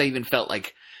sometimes I even felt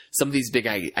like some of these big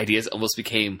ideas almost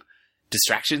became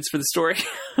distractions for the story.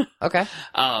 Okay.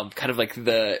 Kind of like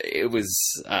I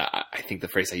think the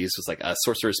phrase I used was like a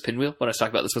sorcerer's pinwheel when I was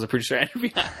talking about this was a producer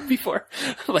interview before.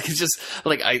 Like, it's just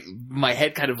like my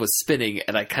head kind of was spinning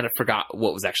and I kind of forgot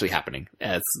what was actually happening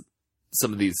as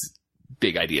some of these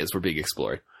big ideas were being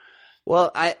explored.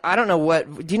 Well, I don't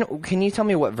know can you tell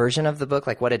me what version of the book,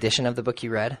 like what edition of the book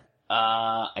you read?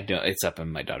 I don't. It's up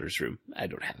in my daughter's room. I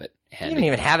don't have it handy. You don't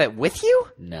even have it with you?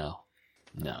 No,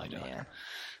 I don't. Man.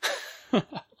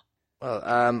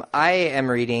 Well, I am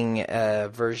reading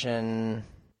version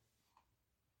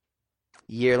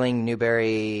Yearling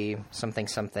Newbery something.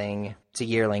 It's a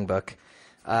Yearling book,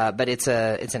 but it's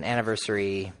an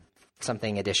anniversary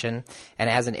something edition, and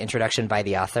it has an introduction by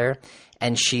the author,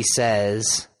 and she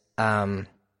says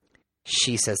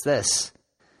this.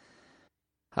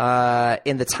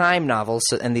 In the Time novels,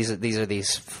 and these are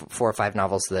 4 or 5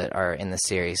 novels that are in the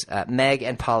series, Meg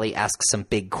and Polly ask some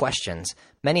big questions.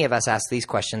 Many of us ask these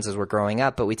questions as we're growing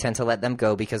up, but we tend to let them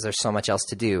go because there's so much else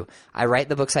to do. I write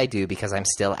the books I do because I'm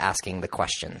still asking the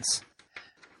questions.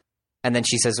 And then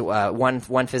she says,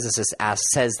 one physicist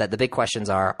says that the big questions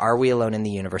are we alone in the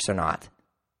universe or not?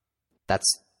 That's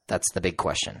the big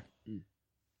question.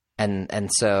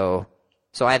 And so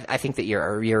So I think that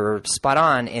you're spot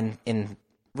on in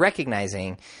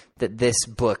recognizing that this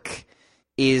book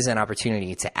is an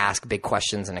opportunity to ask big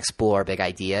questions and explore big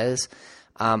ideas.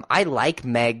 I like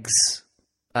Meg's.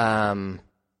 I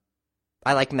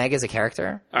like Meg as a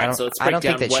character. All right, so let's break I don't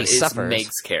down think that what she is suffers.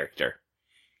 Meg's character.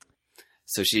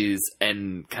 So she's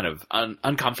an kind of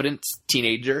unconfident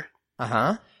teenager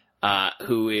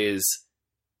who is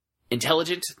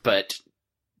intelligent, but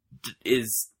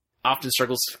is often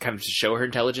struggles kind of to show her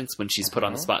intelligence when she's put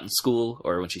on the spot in school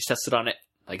or when she's tested on it.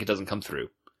 Like, it doesn't come through.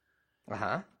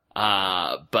 But,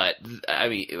 I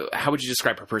mean, how would you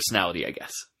describe her personality, I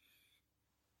guess?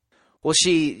 Well,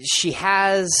 she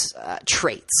has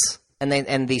traits,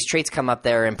 and these traits come up.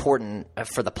 They're important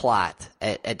for the plot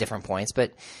at different points.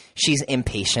 But she's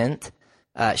impatient.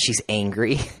 She's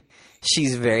angry.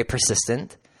 She's very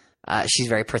persistent. She's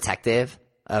very protective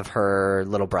of her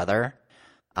little brother.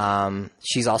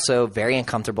 She's also very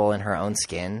uncomfortable in her own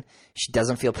skin. She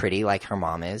doesn't feel pretty like her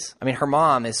mom is. I mean, her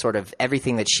mom is sort of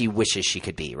everything that she wishes she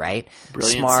could be, right?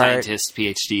 Brilliant Smart, scientist,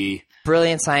 PhD.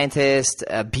 Brilliant scientist,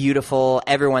 beautiful.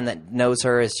 Everyone that knows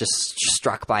her is just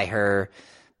struck by her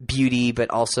beauty,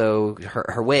 but also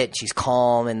her wit. She's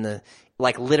calm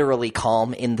literally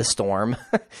calm in the storm.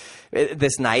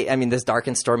 This night, I mean, this dark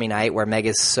and stormy night where Meg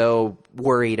is so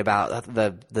worried about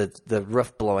the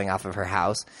roof blowing off of her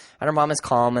house, and her mom is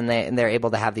calm, and they're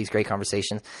able to have these great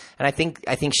conversations. And I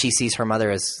think she sees her mother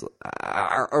as,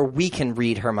 or we can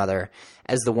read her mother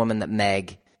as the woman that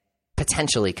Meg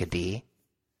potentially could be.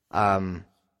 But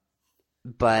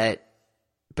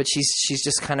she's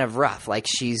just kind of rough. Like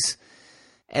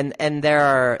and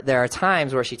there are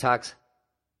times where she talks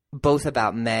both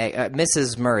about Meg.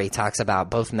 Mrs. Murry talks about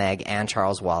both Meg and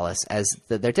Charles Wallace as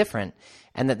that they're different,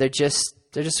 and that they're just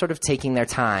sort of taking their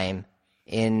time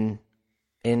in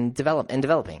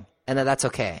developing, and that's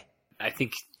okay. I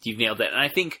think you've nailed it. And I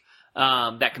think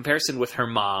that comparison with her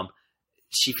mom,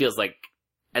 she feels like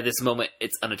at this moment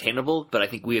it's unattainable, but I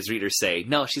think we as readers say,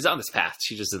 no, she's on this path.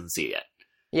 She just doesn't see it yet.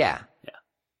 Yeah.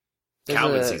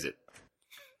 Calvin sees it.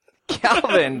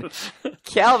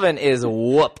 Calvin is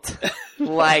whooped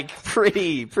like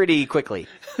pretty quickly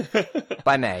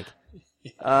by Meg.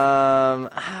 Oh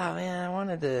man, I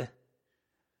wanted to.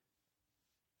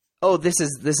 Oh, this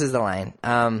is the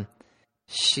line.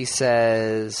 She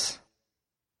says,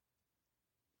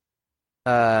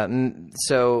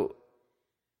 so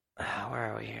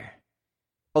where are we here?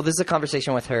 Oh, this is a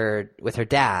conversation with her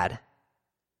dad.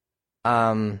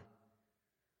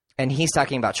 And he's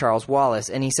talking about Charles Wallace,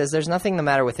 and he says there's nothing the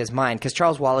matter with his mind because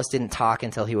Charles Wallace didn't talk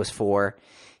until he was 4.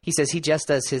 He says he just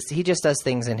does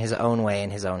things in his own way in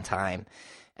his own time.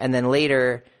 And then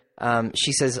later,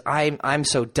 she says I'm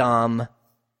so dumb,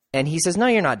 and he says no,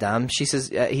 you're not dumb. He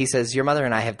says your mother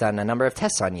and I have done a number of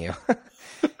tests on you,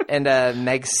 and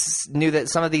Meg knew that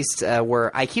some of these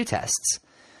were IQ tests.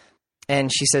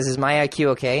 And she says, is my IQ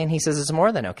okay? And he says, it's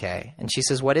more than okay. And she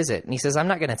says, what is it? And he says, I'm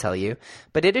not going to tell you,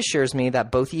 but it assures me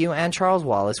that both you and Charles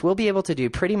Wallace will be able to do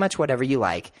pretty much whatever you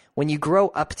like when you grow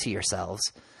up to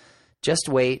yourselves. Just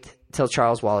wait till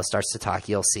Charles Wallace starts to talk,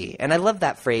 you'll see. And I love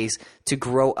that phrase, to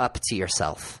grow up to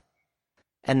yourself.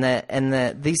 I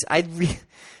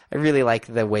really like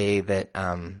the way that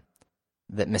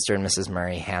that Mr. and Mrs.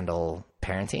 Murry handle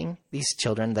parenting these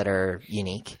children that are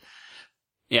unique.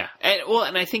 Yeah,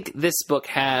 and I think this book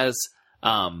has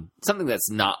something that's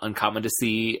not uncommon to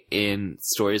see in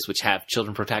stories which have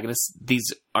children protagonists.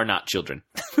 These are not children,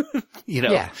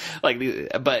 Yeah.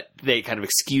 But they kind of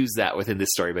excuse that within this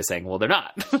story by saying, "Well, they're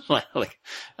not."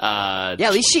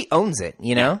 At least she owns it,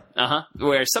 you know.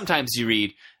 Where sometimes you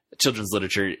read children's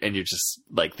literature and you're just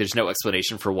like, there's no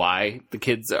explanation for why the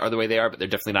kids are the way they are, but they're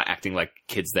definitely not acting like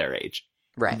kids their age.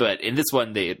 Right. But in this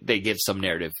one, they give some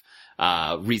narrative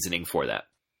reasoning for that.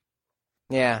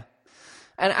 Yeah,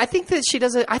 and I think that she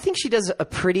does a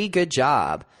pretty good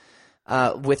job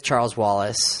with Charles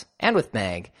Wallace and with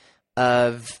Meg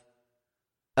of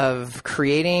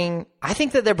creating. I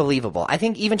think that they're believable. I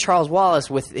think even Charles Wallace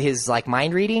with his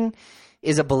mind reading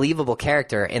is a believable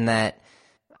character in that.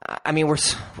 I mean, we're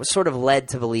sort of led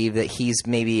to believe that he's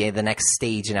maybe the next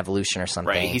stage in evolution or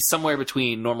something. Right, he's somewhere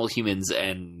between normal humans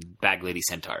and Bag Lady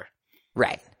Centaur.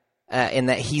 Right. In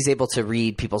that he's able to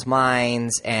read people's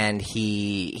minds, and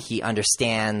he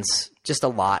understands just a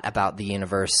lot about the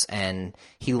universe, and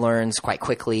he learns quite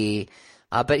quickly.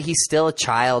 But he's still a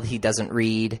child. He doesn't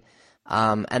read.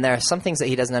 And there are some things that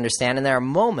he doesn't understand, and there are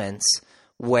moments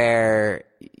where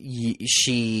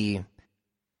she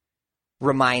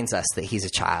reminds us that he's a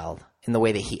child in the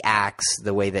way that he acts,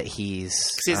 the way that he's...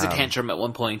 'Cause he has a tantrum at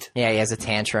one point. Yeah, he has a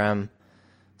tantrum.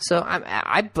 So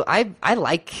I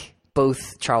like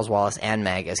both Charles Wallace and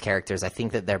Meg as characters, I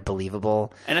think that they're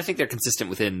believable. And I think they're consistent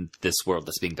within this world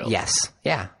that's being built. Yes.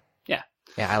 Yeah. Yeah.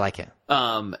 Yeah, I like it.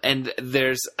 And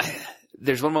there's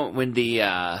one moment when the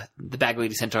Bag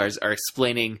Lady Centaurs are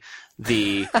explaining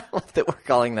the... I love that we're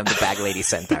calling them the Bag Lady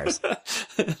Centaurs.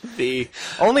 the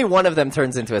Only one of them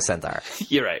turns into a centaur.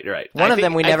 You're right, you're right. One of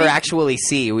them we never actually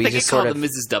see. We they just get called sort of... the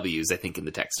Mrs. W's, I think, in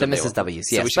the text. The Mrs. W's,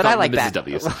 so yes. we should But call I like them the that.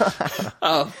 Mrs.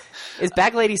 W's. Is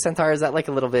Bag Lady Centaur, is that like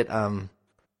a little bit,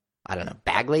 I don't know,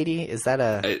 Bag Lady? Is that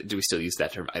a... do we still use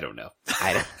that term? I don't know.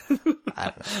 I don't know.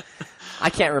 I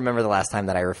can't remember the last time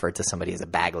that I referred to somebody as a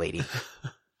bag lady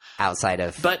outside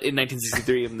of... But in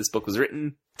 1963, when this book was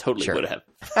written, totally would have.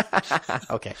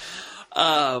 Okay.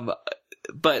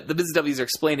 But the Mrs. W's are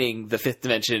explaining the fifth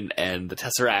dimension and the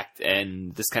Tesseract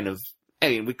and this kind of... I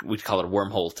mean, we'd call it a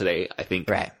wormhole today, I think.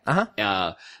 Right.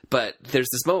 Uh-huh. But there's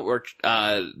this moment where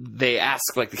they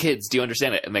ask, like, the kids, do you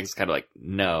understand it? And Meg's kind of like,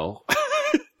 no.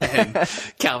 And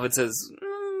Calvin says,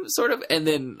 sort of. And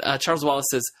then Charles Wallace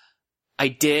says, I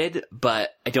did, but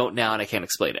I don't now and I can't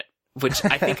explain it. Which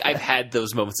I think I've had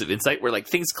those moments of insight where, like,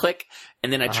 things click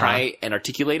and then I try and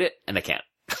articulate it and I can't.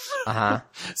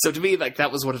 So to me, like,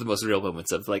 that was one of the most real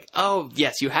moments of, like, oh,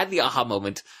 yes, you had the aha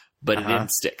moment, but it didn't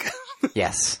stick.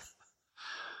 Yes.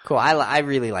 Cool. I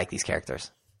really like these characters.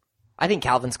 I think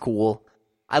Calvin's cool.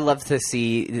 I love to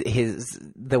see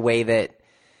the way that,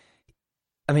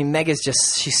 I mean, Meg is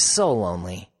just, she's so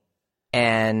lonely.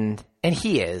 And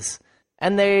he is.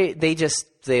 And they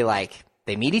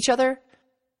meet each other.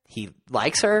 He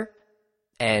likes her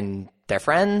and they're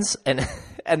friends and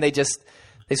they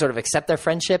sort of accept their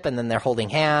friendship and then they're holding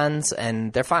hands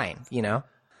and they're fine, you know?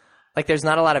 Like there's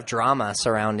not a lot of drama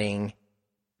surrounding.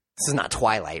 This is not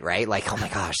Twilight, right? Like, oh my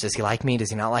gosh, does he like me? Does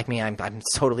he not like me? I'm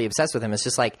totally obsessed with him. It's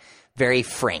just like very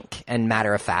frank and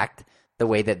matter of fact, the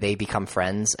way that they become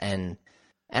friends, and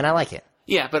I like it.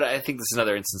 Yeah, but I think this is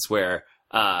another instance where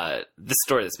this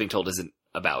story that's being told isn't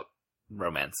about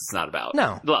romance. It's not about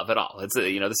love at all. It's this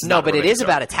is not but it is story.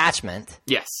 about attachment.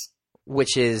 Yes,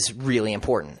 which is really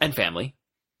important, and family.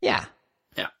 Yeah.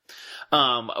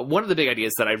 One of the big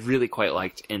ideas that I really quite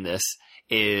liked in this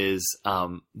is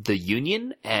the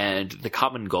union and the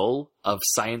common goal of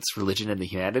science, religion, and the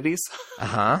humanities.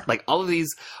 Like all of these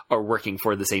are working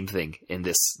for the same thing in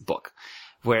this book.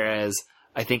 Whereas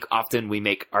I think often we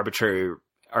make arbitrary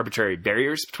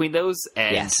barriers between those,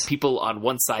 and people on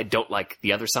one side don't like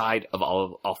the other side of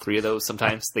all three of those.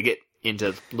 Sometimes they get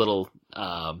into little,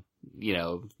 I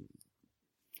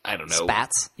don't know.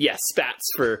 Spats? Yeah, spats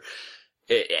for...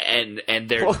 And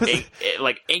they're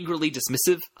like angrily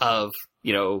dismissive of,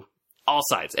 all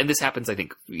sides. And this happens, I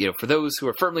think, for those who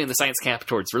are firmly in the science camp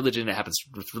towards religion, it happens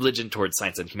with religion towards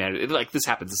science and humanity. Like this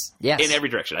happens in every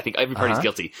direction. I think every party's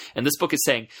guilty. And this book is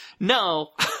saying,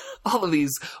 no, all of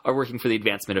these are working for the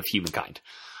advancement of humankind.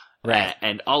 Right.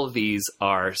 And all of these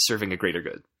are serving a greater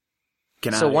good. Go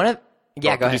ahead.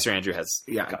 Producer Andrew has.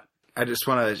 Yeah. I just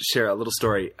want to share a little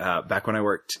story. Back when I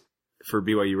worked for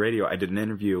BYU Radio, I did an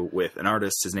interview with an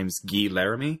artist. His name's Guy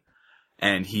Laramie,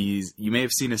 and you may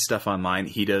have seen his stuff online.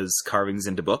 He does carvings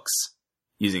into books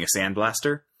using a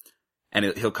sandblaster, and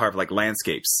he'll carve like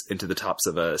landscapes into the tops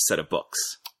of a set of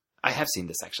books. I have seen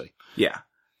this actually. Yeah.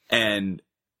 And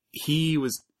he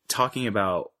was talking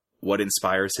about what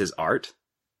inspires his art,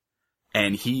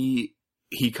 and he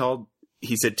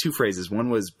said two phrases.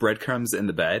 One was breadcrumbs in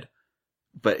the bed,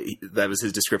 but that was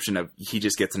his description of he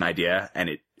just gets an idea and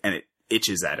it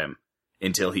itches at him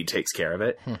until he takes care of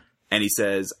it. And he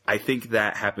says, I think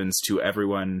that happens to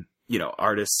everyone,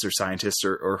 artists or scientists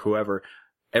or whoever,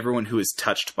 everyone who is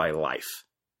touched by life.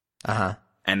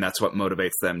 And that's what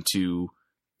motivates them to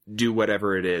do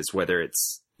whatever it is, whether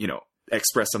it's,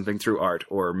 express something through art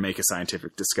or make a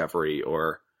scientific discovery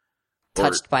or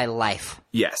touched by life.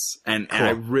 Yes. And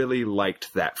I really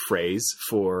liked that phrase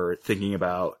for thinking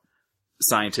about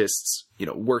scientists,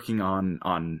 working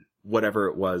on whatever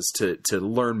it was to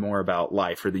learn more about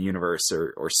life or the universe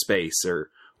or space or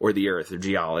the earth or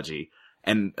geology,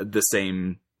 and the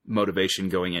same motivation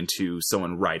going into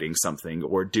someone writing something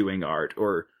or doing art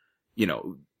or,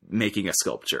 making a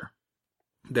sculpture.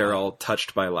 They're all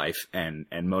touched by life and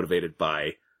motivated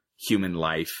by human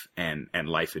life and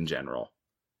life in general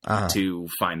to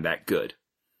find that good.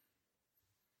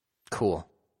 Cool.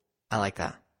 I like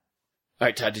that. All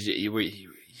right, Todd,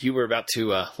 you were about to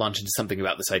launch into something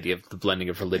about this idea of the blending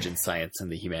of religion, science,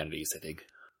 and the humanities, I think.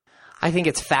 I think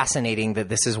it's fascinating that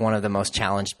this is one of the most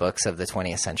challenged books of the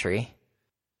 20th century.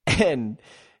 And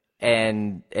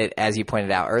it, as you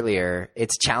pointed out earlier,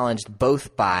 it's challenged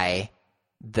both by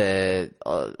the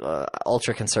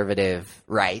ultra-conservative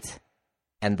right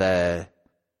and the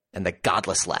and the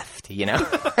godless left, you know?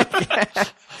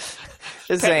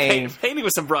 Just saying. Painting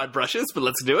with some broad brushes, but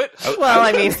let's do it. Well, I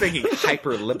I mean, was thinking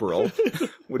hyper-liberal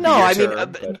would no, be your I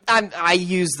mean, term, but- I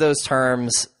use those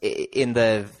terms in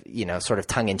the, you know, sort of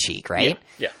tongue-in-cheek, right?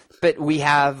 Yeah. But we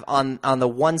have on the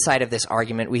one side of this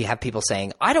argument, we have people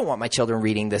saying, I don't want my children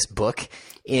reading this book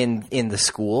in the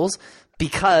schools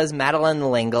because Madeleine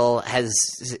L'Engle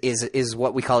is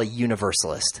what we call a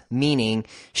universalist, meaning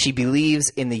she believes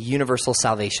in the universal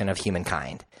salvation of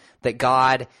humankind, that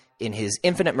God in his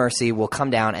infinite mercy will come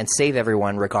down and save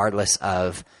everyone regardless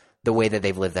of the way that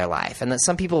they've lived their life, and that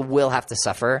some people will have to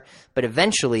suffer, but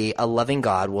eventually a loving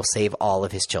God will save all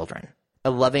of his children. A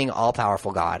loving,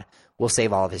 all-powerful God will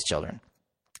save all of his children,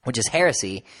 which is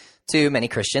heresy to many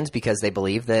Christians because they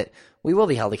believe that we will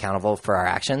be held accountable for our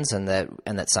actions and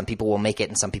that some people will make it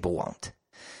and some people won't.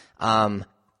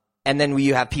 And then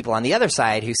you have people on the other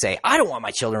side who say, I don't want my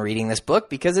children reading this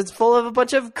book because it's full of a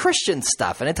bunch of Christian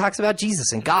stuff and it talks about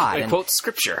Jesus and God. It quotes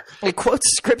scripture. It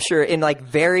quotes scripture in like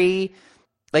very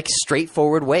like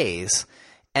straightforward ways.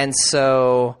 And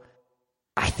so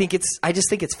I just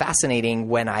think it's fascinating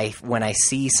when I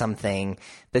see something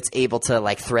that's able to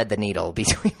like thread the needle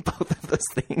between both of those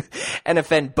things and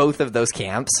offend both of those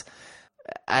camps.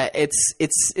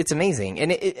 It's amazing.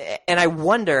 And I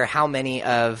wonder how many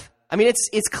of, I mean,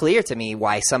 it's clear to me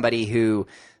why somebody who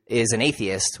is an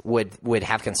atheist would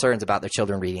have concerns about their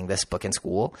children reading this book in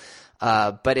school.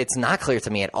 But it's not clear to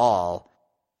me at all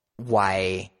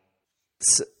why.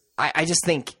 I just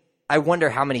think, I wonder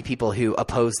how many people who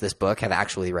oppose this book have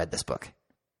actually read this book.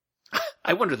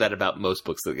 I wonder that about most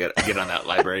books that get on that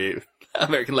library,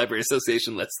 American Library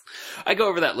Association list. I go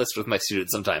over that list with my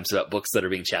students sometimes about books that are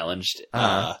being challenged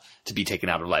to be taken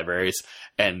out of libraries.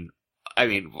 And I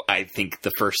mean, I think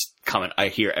the first comment I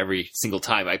hear every single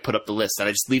time I put up the list, and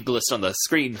I just leave the list on the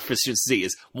screen for students to see,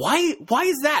 is why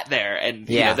is that there? And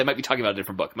you know, they might be talking about a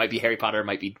different book. It might be Harry Potter, it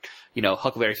might be, you know,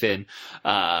 Huckleberry Finn,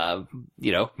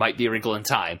 you know, might be A Wrinkle in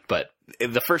Time. But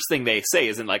the first thing they say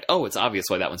isn't like, oh, it's obvious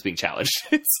why that one's being challenged.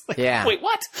 It's like, wait,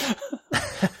 what?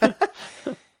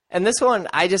 And this one,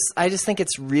 I just think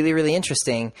it's really, really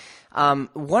interesting.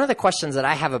 One of the questions that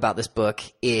I have about this book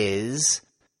is,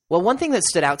 well, one thing that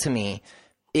stood out to me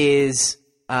is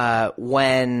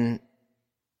when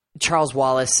Charles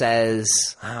Wallace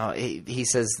says, he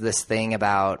says this thing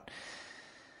about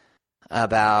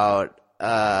what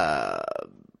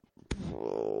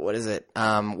is it?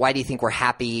 Why do you think we're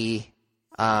happy?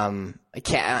 Everything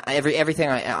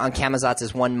on Camazotz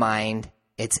is one mind.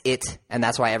 It's it, and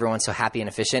that's why everyone's so happy and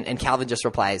efficient. And Calvin just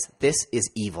replies, "This is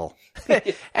evil."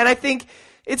 And I think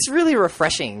it's really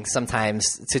refreshing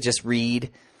sometimes to just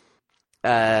read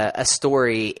a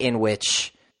story in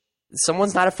which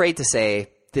someone's not afraid to say,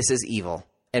 this is evil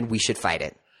and we should fight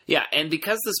it. Yeah, and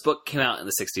because this book came out in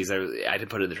the 60s, I didn't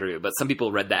put it in the trivia, but some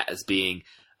people read that as being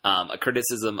a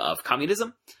criticism of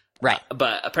communism. Right.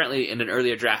 But apparently in an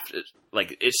earlier draft,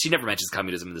 she never mentions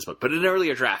communism in this book, but in an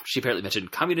earlier draft, she apparently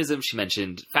mentioned communism, she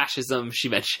mentioned fascism, she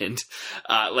mentioned,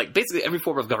 basically every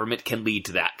form of government can lead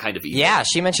to that kind of evil. Yeah,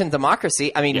 she mentioned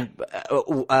democracy. I mean,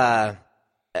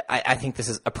 I think this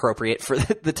is appropriate for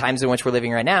the times in which we're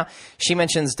living right now. She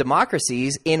mentions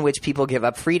democracies in which people give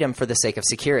up freedom for the sake of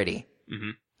security.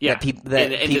 Mm-hmm. Yeah, and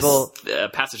people this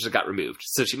passage that got removed.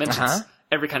 So she mentions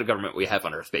every kind of government we have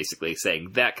on Earth, basically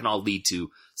saying that can all lead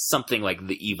to something like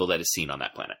the evil that is seen on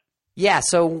that planet. Yeah.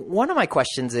 So one of my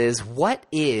questions is, what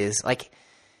is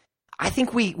I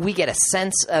think we get a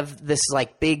sense of this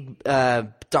big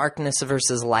darkness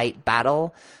versus light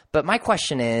battle, but my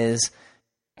question is,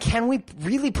 can we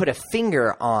really put a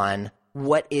finger on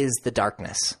what is the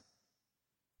darkness?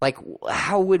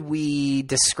 How would we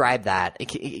describe that?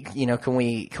 You know, can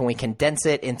we condense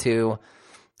it into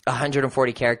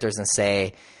 140 characters and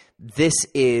say, this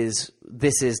is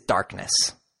darkness?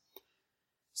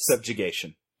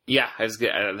 Subjugation. Yeah,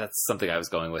 that's something I was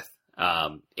going with.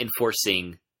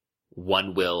 Enforcing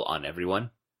one will on everyone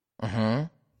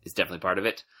is definitely part of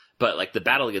it. But the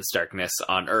battle against darkness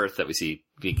on Earth that we see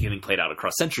getting played out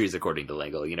across centuries, according to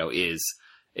L'Engle,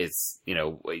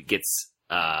 it gets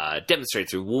demonstrated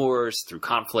through wars, through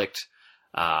conflict,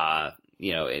 and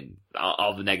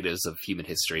all the negatives of human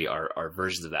history are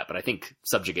versions of that. But I think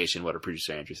subjugation, what our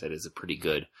producer Andrew said, is a pretty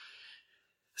good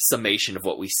summation of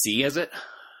what we see as it.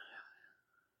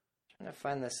 I'm trying to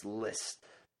find this list.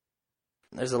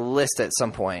 There's a list at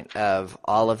some point of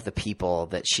all of the people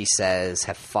that she says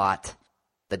have fought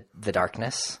the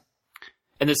darkness.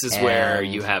 And this is where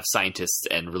you have scientists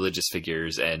and religious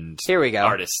figures and here we go.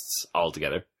 Artists all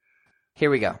together. Here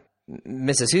we go.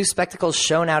 Mrs. Whose spectacles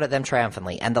shone out at them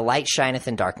triumphantly, and the light shineth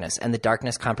in darkness, and the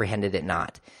darkness comprehended it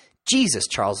not. Jesus,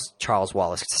 Charles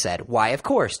Wallace said. Why, of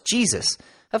course, Jesus.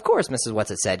 Of course, Mrs.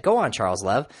 Whatsit said. Go on, Charles,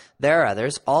 love. There are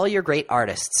others, all your great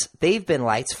artists. They've been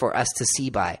lights for us to see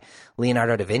by.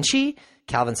 Leonardo da Vinci,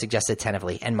 Calvin suggested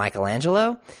tentatively, and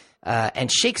Michelangelo,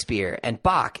 and Shakespeare, and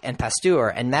Bach, and Pasteur,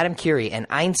 and Madame Curie, and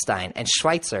Einstein, and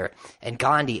Schweitzer, and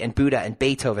Gandhi, and Buddha, and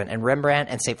Beethoven, and Rembrandt,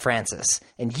 and St. Francis,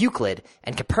 and Euclid,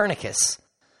 and Copernicus.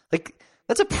 Like,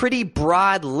 that's a pretty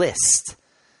broad list.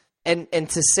 And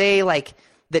to say, like,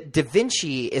 that Da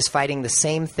Vinci is fighting the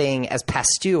same thing as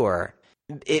Pasteur,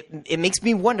 it makes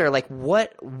me wonder, like,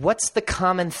 what's the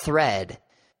common thread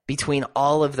between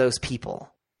all of those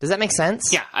people? Does that make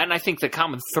sense? Yeah, and I think the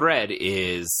common thread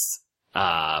is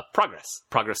progress.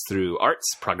 Progress through arts,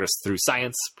 progress through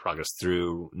science, progress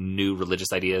through new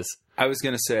religious ideas. I was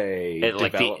going to say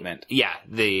development.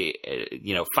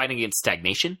 Fighting against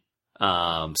stagnation.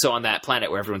 So on that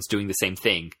planet where everyone's doing the same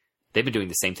thing, they've been doing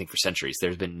the same thing for centuries.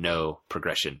 There's been no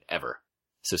progression ever.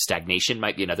 So stagnation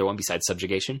might be another one besides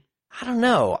subjugation. I don't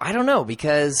know,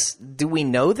 because do we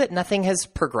know that nothing has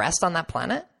progressed on that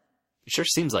planet? It sure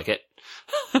seems like it.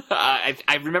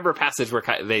 I remember a passage where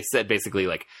they said basically,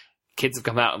 like, kids have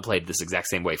come out and played this exact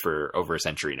same way for over a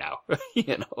century now.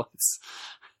 It's...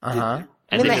 Uh-huh.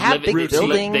 And they have big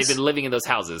buildings. They've been living in those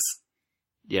houses,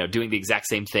 doing the exact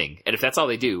same thing. And if that's all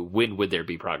they do, when would there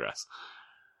be progress?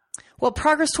 Well,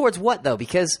 progress towards what, though?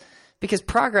 Because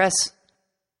progress...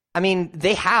 I mean,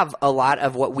 they have a lot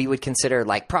of what we would consider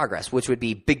like progress, which would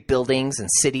be big buildings and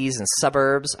cities and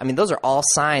suburbs. I mean, those are all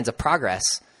signs of progress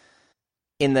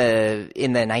in the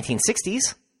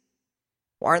 1960s,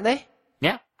 aren't they?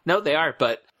 Yeah, no, they are.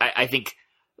 But I think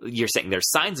you're saying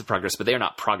there's signs of progress, but they're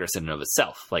not progress in and of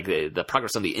itself. Like the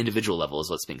progress on the individual level is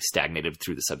what's being stagnated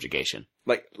through the subjugation.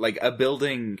 Like a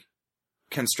building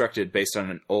constructed based on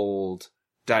an old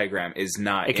diagram is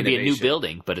not it can innovation. Be a new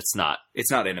building, but it's not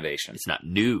innovation. It's not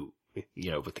new,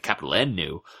 with the capital N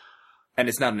new. And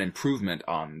it's not an improvement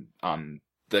on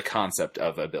the concept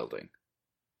of a building.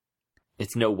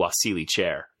 It's no Wasili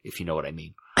chair, if you know what I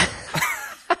mean.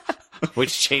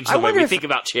 Which changed the way we think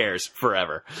about chairs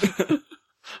forever.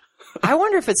 I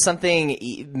wonder if it's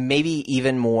something maybe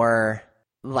even more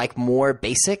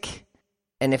basic,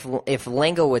 and if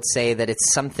Lango would say that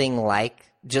it's something like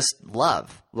just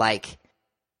love, like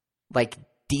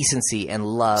decency and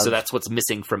love. So that's what's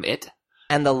missing from it?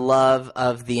 And the love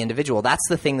of the individual. That's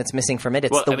the thing that's missing from it.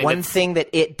 It's one thing that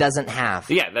it doesn't have.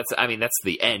 Yeah, that's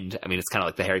the end. I mean, it's kind of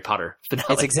like the Harry Potter finale.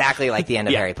 It's exactly like the end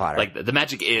of Harry Potter. Like, the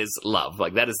magic is love.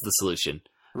 Like, that is the solution.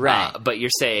 Right. But you're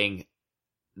saying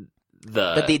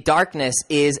that the darkness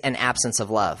is an absence of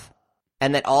love.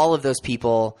 And that all of those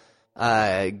people,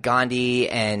 Gandhi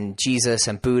and Jesus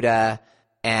and Buddha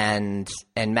and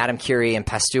Madame Curie and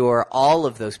Pasteur, all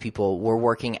of those people were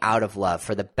working out of love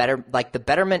for the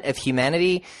betterment of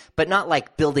humanity, but not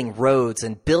like building roads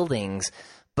and buildings,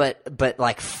 but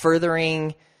like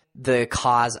furthering the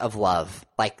cause of love,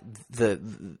 like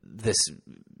this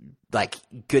like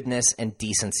goodness and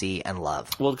decency and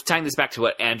love. Well, tying this back to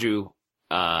what Andrew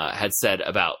had said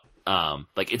about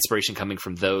like inspiration coming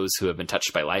from those who have been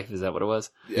touched by life, is that what it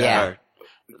was? Yeah.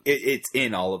 It's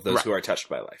in all of those who are touched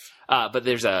by life. But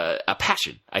there's a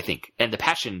passion, I think. And the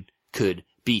passion could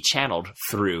be channeled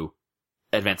through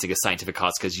advancing a scientific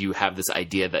cause, because you have this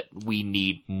idea that we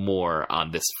need more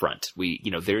on this front.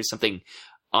 There is something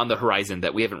on the horizon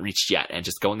that we haven't reached yet, and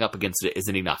just going up against it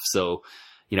isn't enough. So,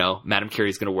 Madame Curie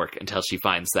is going to work until she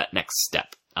finds that next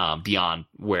step beyond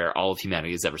where all of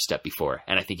humanity has ever stepped before.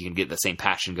 And I think you can get the same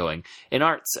passion going in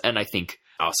arts, and I think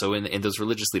also in those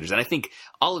religious leaders. And I think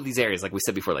all of these areas, like we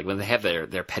said before, like when they have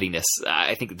their pettiness,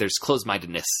 I think there's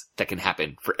closed-mindedness that can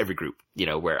happen for every group,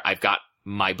 where I've got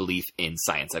my belief in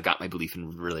science, I've got my belief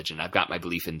in religion, I've got my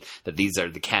belief in that these are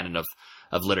the canon of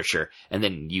literature, and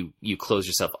then you close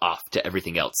yourself off to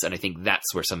everything else. And I think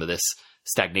that's where some of this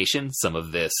stagnation, some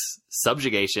of this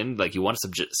subjugation, like you want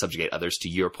to subjugate others to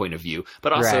your point of view,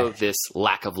 but also this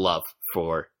lack of love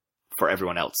for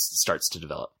everyone else starts to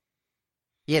develop.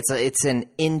 Yeah, it's an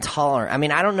intolerant. I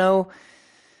mean, I don't know.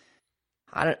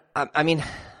 I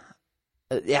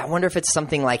wonder if it's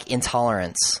something like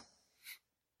intolerance,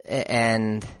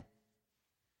 and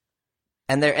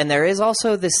there is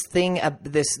also this thing,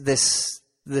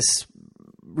 this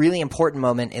really important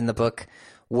moment in the book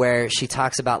where she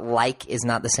talks about like is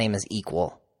not the same as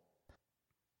equal,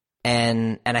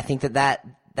 and I think that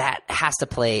has to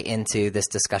play into this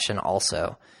discussion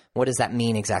also. What does that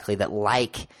mean exactly? That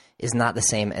like is not the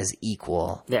same as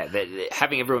equal. Yeah, that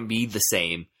having everyone be the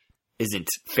same isn't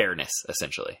fairness,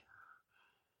 essentially.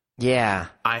 Yeah.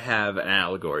 I have an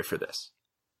allegory for this.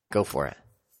 Go for it.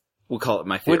 We'll call it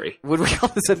my theory. Would we call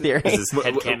this a theory?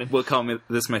 Headcanon? We'll call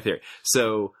this my theory.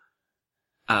 So,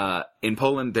 in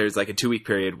Poland, there's like a 2-week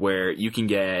period where you can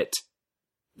get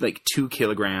like 2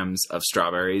 kilograms of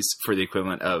strawberries for the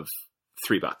equivalent of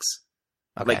 $3.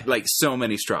 Okay. Like so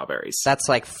many strawberries. That's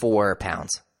like 4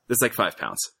 pounds. That's like 5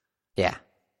 pounds. Yeah.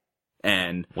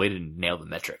 And way to nail the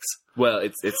metrics. Well,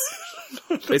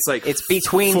 it's like it's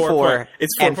between 4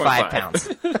 and 5 pounds.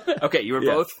 Okay, you were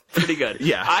both pretty good.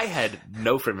 Yeah, I had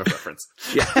no frame of reference.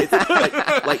 Yeah, it's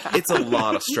like it's a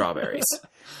lot of strawberries.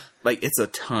 Like it's a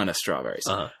ton of strawberries.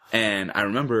 And I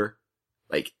remember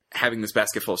like having this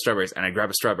basket full of strawberries, and I'd grab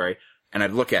a strawberry and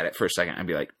I'd look at it for a second and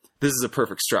be like, "This is a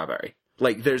perfect strawberry."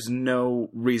 Like, there's no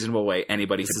reasonable way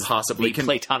anybody could possibly the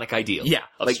platonic ideal. Yeah,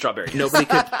 of like strawberry.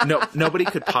 Nobody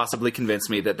could possibly convince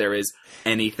me that there is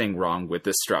anything wrong with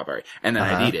this strawberry. And then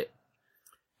I'd eat it,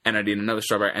 and I'd eat another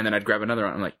strawberry, and then I'd grab another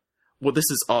one. I'm like, well, this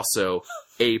is also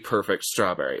a perfect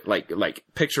strawberry. Like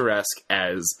picturesque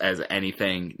as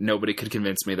anything. Nobody could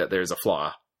convince me that there's a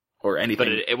flaw or anything.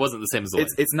 But it wasn't the same as the one.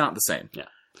 It's not the same. Yeah.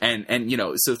 And you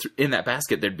know, so in that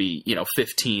basket there'd be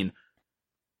 15.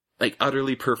 Like,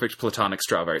 utterly perfect platonic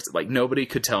strawberries. Like, nobody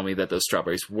could tell me that those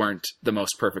strawberries weren't the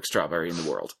most perfect strawberry in the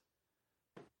world.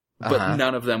 But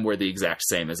none of them were the exact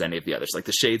same as any of the others. Like,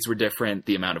 the shades were different,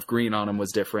 the amount of green on them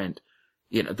was different,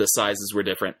 the sizes were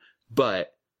different.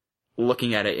 But,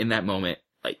 looking at it in that moment,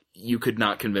 like, you could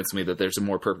not convince me that there's a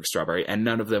more perfect strawberry, and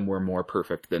none of them were more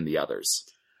perfect than the others.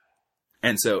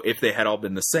 And so, if they had all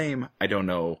been the same, I don't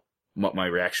know what my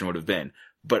reaction would have been.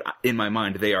 But in my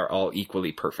mind, they are all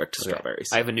equally perfect strawberries.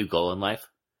 I have a new goal in life.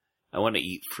 I want to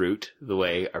eat fruit the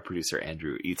way our producer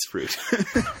Andrew eats fruit.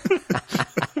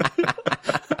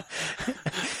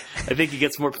 I think he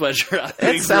gets more pleasure out of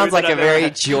it. It sounds like a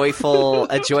very joyful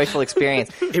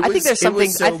experience. I think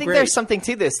there's something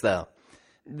to this, though.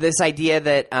 This idea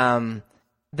that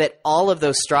that all of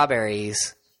those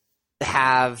strawberries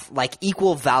have like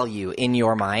equal value in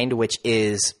your mind, which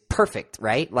is perfect,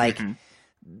 right? Like. Mm-hmm.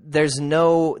 There's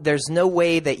no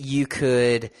way that you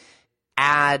could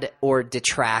add or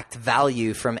detract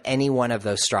value from any one of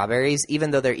those strawberries,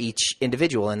 even though they're each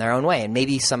individual in their own way. And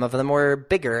maybe some of them were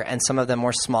bigger and some of them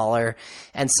were smaller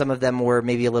and some of them were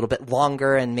maybe a little bit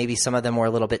longer and maybe some of them were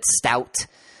a little bit stout.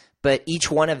 But each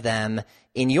one of them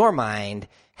in your mind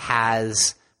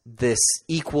has this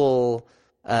equal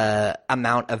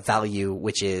amount of value,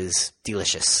 which is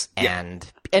delicious and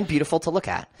beautiful to look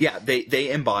at. Yeah,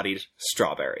 they embodied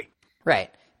strawberry. Right.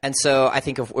 And so I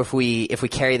think if we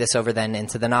carry this over then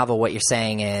into the novel, what you're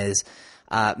saying is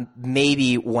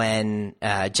maybe when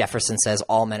Jefferson says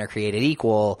all men are created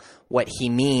equal, what he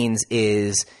means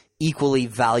is equally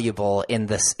valuable in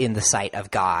the sight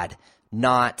of God,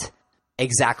 not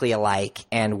exactly alike,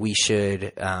 and we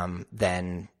should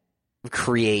then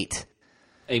create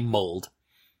a mold.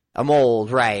 A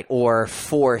mold, right, or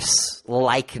force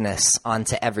likeness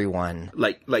onto everyone.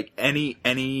 Like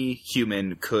any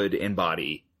human could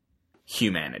embody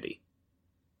humanity.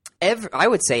 I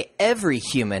would say every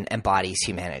human embodies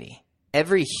humanity.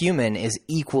 Every human is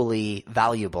equally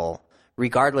valuable,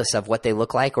 regardless of what they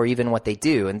look like or even what they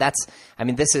do. And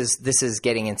this is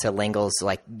getting into Lengel's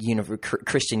like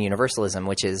Christian universalism,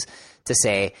 which is to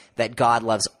say that God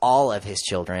loves all of his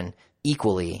children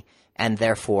equally, and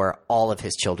therefore all of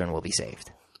his children will be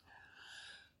saved.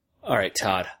 All right,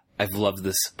 Todd, I've loved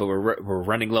this, but we're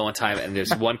running low on time, and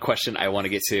there's one question I want to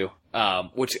get to,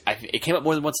 which it came up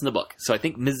more than once in the book. So I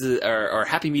think Mrs. or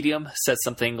Happy Medium says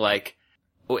something like,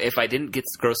 if I didn't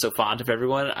grow so fond of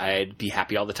everyone, I'd be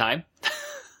happy all the time.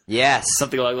 Yes.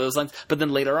 Something along those lines. But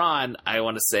then later on, I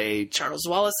want to say Charles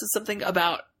Wallace says something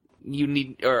about you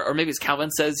need, or maybe it's Calvin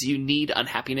says you need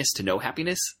unhappiness to know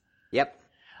happiness. Yep.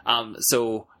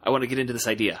 So I want to get into this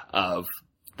idea of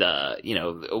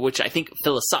which I think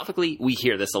philosophically we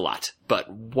hear this a lot, but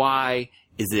why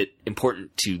is it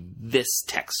important to this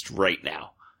text right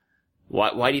now?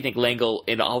 Why do you think L'Engle,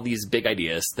 in all these big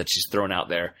ideas that she's thrown out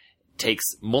there, takes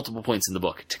multiple points in the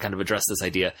book to kind of address this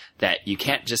idea that you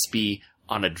can't just be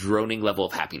on a droning level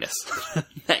of happiness,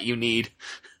 that you need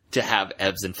to have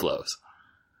ebbs and flows?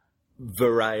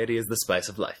 Variety is the spice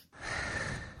of life.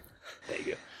 There you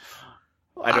go.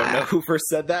 I don't know who first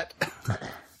said that.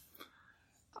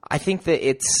 I think that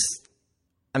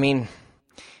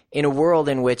in a world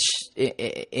in which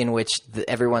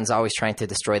everyone's always trying to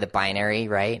destroy the binary,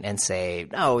 right? And say,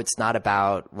 no, it's not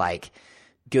about like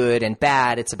good and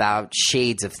bad. It's about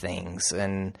shades of things.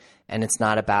 And it's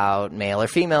not about male or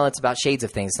female. It's about shades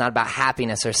of things. It's not about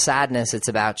happiness or sadness. It's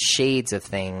about shades of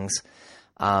things.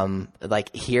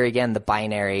 Like here again, the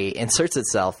binary inserts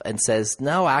itself and says,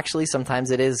 no, actually, sometimes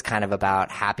it is kind of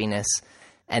about happiness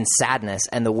and sadness,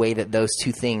 and the way that those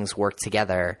two things work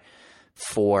together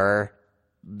for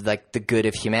like the good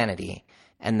of humanity,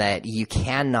 and that you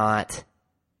cannot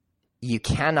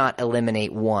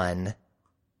eliminate one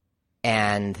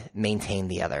and maintain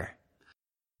the other.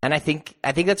 And I think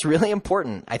that's really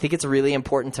important. I think it's really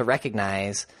important to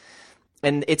recognize,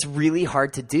 and it's really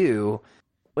hard to do.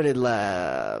 What did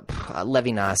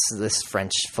Levinas, this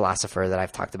French philosopher that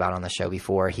I've talked about on the show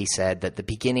before, he said that the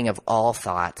beginning of all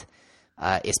thought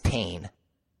is pain.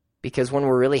 Because when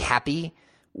we're really happy,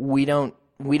 we don't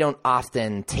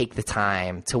often take the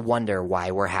time to wonder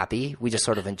why we're happy. We just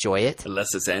sort of enjoy it.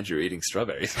 Unless it's Andrew eating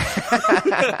strawberries.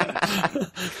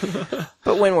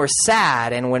 But when we're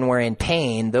sad and when we're in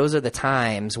pain, those are the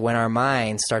times when our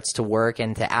mind starts to work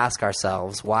and to ask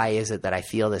ourselves, why is it that I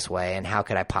feel this way, and how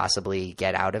could I possibly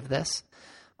get out of this?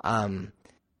 And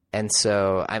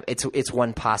so it's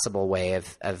one possible way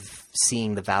of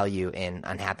seeing the value in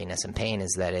unhappiness and pain,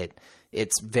 is that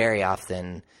it's very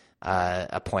often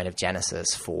a point of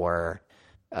genesis for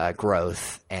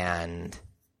growth and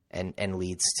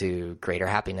leads to greater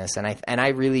happiness. And I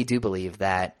really do believe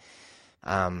that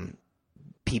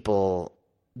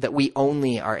that we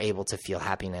only are able to feel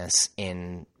happiness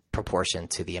in proportion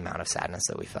to the amount of sadness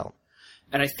that we felt.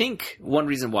 And I think one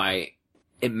reason why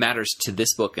it matters to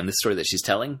this book and this story that she's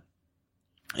telling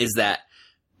is that,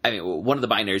 I mean, one of the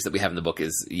binaries that we have in the book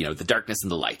is, the darkness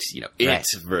and the light, it Right.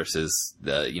 versus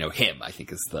the, him, I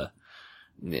think is what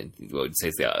would say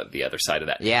is the other side of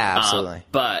that. Yeah, absolutely.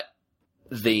 But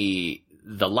the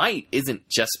light isn't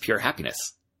just pure happiness,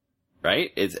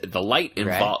 right? It's the light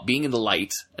Right. being in the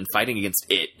light and fighting against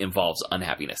it involves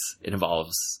unhappiness. It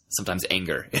involves sometimes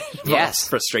anger. It involves Yes.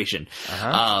 frustration.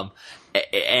 Uh-huh.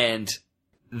 And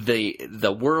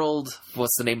the world,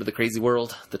 what's the name of the crazy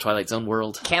world? The Twilight Zone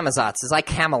world? Camazotz is like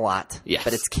Camelot, Yes.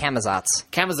 but it's Camazotz.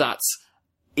 Camazotz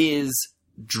is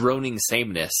droning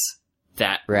sameness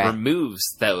that Right. removes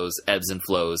those ebbs and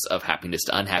flows of happiness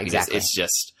to unhappiness. Exactly. It's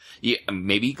just,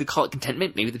 maybe you could call it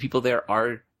contentment. Maybe the people there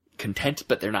are content,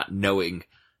 but they're not knowing,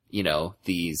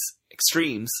 these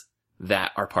extremes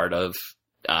that are part of,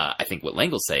 I think what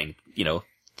Langel's saying,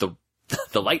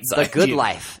 the light side. The good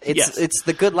life. Yes. It's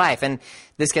the good life. And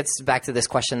this gets back to this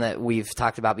question that we've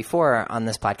talked about before on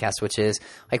this podcast, which is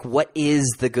like, what is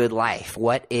the good life?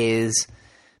 What is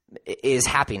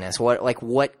happiness?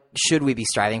 What should we be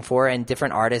striving for? And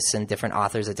different artists and different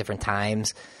authors at different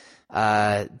times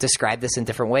describe this in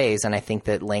different ways. And I think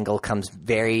that Langel comes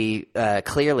very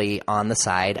clearly on the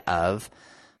side of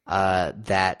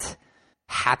that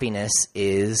happiness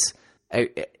is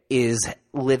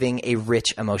living a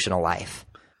rich emotional life,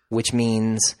 which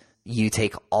means you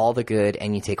take all the good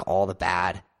and you take all the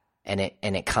bad, and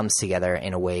it comes together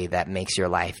in a way that makes your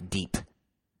life deep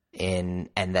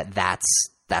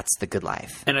that's the good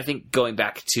life. And I think going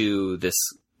back to this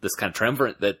kind of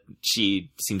triumvirate that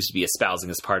she seems to be espousing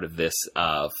as part of this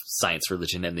science,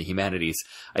 religion, and the humanities,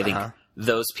 I think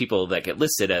those people that get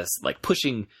listed as like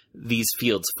pushing these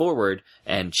fields forward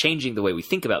and changing the way we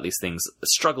think about these things,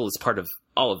 struggle is part of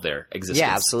all of their existence.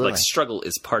 Yeah, absolutely. Like struggle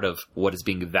is part of what is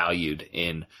being valued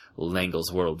in Langel's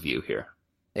worldview here.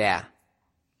 Yeah.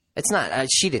 It's not,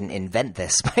 she didn't invent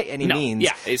this by any means.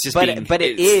 Yeah, it's just but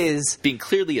it is being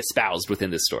clearly espoused within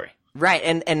this story. right.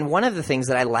 And one of the things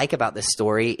that I like about this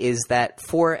story is that,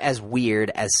 for as weird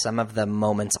as some of the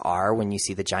moments are when you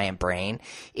see the giant brain,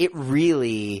 it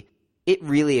really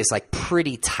is like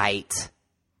pretty tight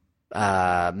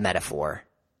metaphor.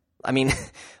 I mean,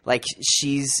 like,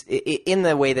 she's in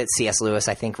the way that C.S. Lewis,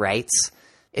 I think, writes.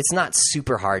 It's not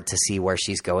super hard to see where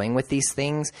she's going with these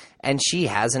things, and she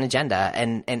has an agenda.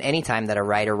 And anytime that a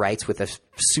writer writes with a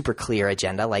super clear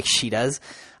agenda like she does,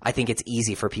 I think it's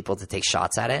easy for people to take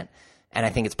shots at it. And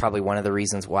I think it's probably one of the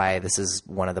reasons why this is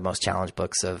one of the most challenged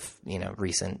books of,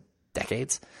 recent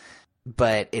decades.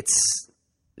 But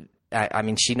I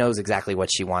mean, she knows exactly what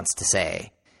she wants to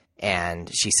say,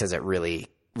 and she says it really,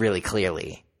 really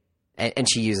clearly. And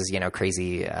she uses,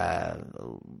 crazy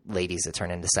ladies that turn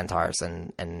into centaurs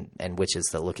and witches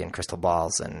that look in crystal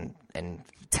balls and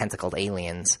tentacled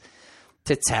aliens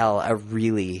to tell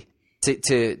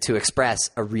to express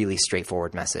a really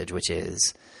straightforward message, which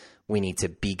is we need to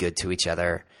be good to each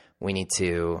other. We need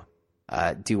to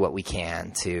do what we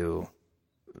can to,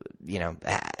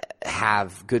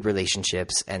 have good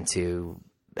relationships and to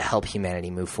help humanity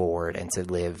move forward and to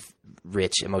live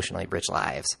emotionally rich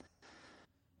lives.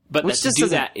 But Which to just do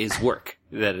doesn't- that is work.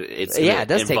 That it's Yeah, it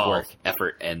does take involve work.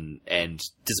 effort and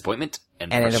disappointment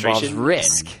and And it frustration involves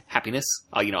risk. and happiness.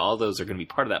 All those are going to be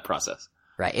part of that process.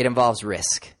 Right. It involves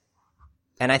risk.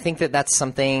 And I think that that's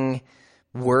something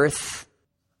worth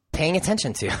paying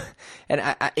attention to.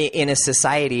 And in a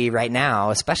society right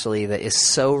now, especially that is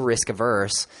so risk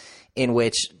averse, in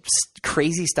which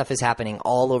crazy stuff is happening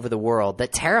all over the world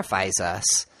that terrifies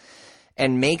us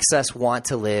and makes us want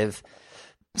to live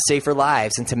safer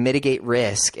lives and to mitigate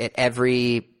risk at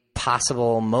every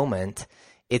possible moment,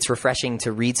 it's refreshing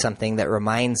to read something that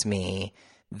reminds me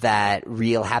that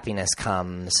real happiness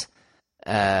comes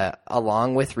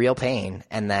along with real pain,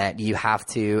 and that you have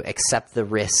to accept the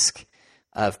risk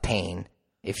of pain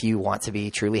if you want to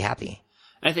be truly happy.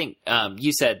 I think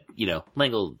you said,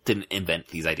 Wrinkle didn't invent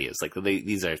these ideas. Like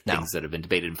these are things that have been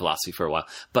debated in philosophy for a while.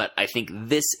 But I think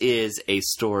this is a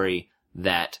story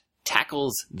that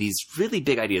tackles these really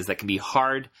big ideas that can be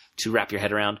hard to wrap your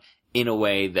head around in a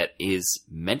way that is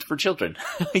meant for children,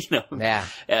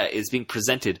 is being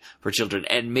presented for children.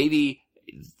 And maybe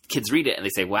kids read it and they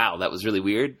say, wow, that was really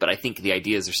weird. But I think the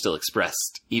ideas are still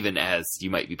expressed, even as you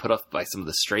might be put off by some of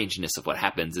the strangeness of what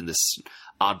happens in this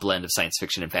odd blend of science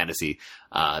fiction and fantasy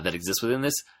that exists within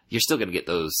this. You're still going to get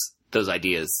those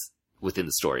ideas within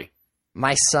the story.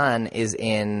 My son is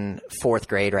in 4th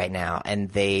grade right now, and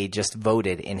they just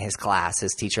voted in his class.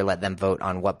 His teacher let them vote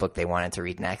on what book they wanted to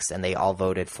read next, and they all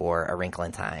voted for A Wrinkle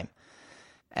in Time.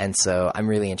 And so I'm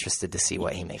really interested to see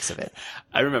what he makes of it.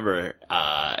 I remember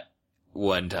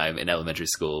one time in elementary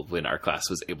school when our class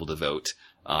was able to vote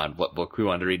on what book we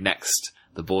wanted to read next.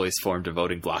 The boys formed a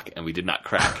voting block, and we did not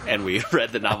crack, and we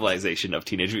read the novelization of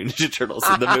Teenage Mutant Ninja Turtles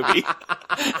in the movie.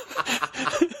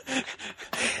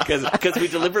 Because we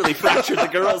deliberately fractured the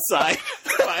girls' side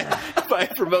by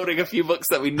promoting a few books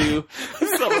that we knew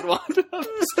someone wanted,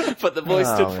 but the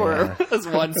boys stood for as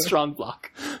one strong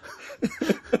block.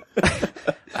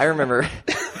 I remember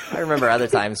other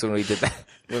times when we did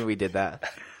that.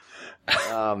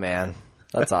 Oh man,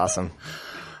 that's awesome.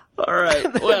 All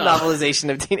right. Well,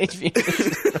 novelization of Teenage Mutant.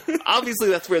 Obviously,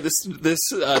 that's where this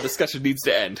discussion needs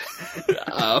to end.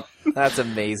 That's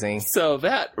amazing. So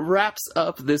that wraps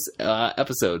up this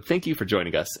episode. Thank you for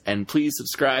joining us, and please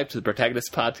subscribe to the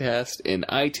Protagonist Podcast in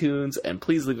iTunes, and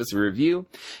please leave us a review.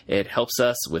 It helps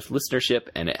us with listenership,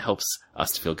 and it helps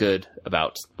us to feel good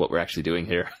about what we're actually doing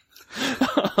here.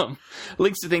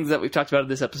 Links to things that we've talked about in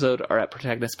this episode are at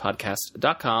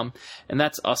protagonistpodcast.com, and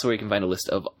that's also where you can find a list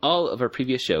of all of our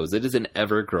previous shows. It is an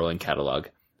ever-growing catalog.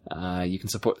 You can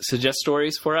suggest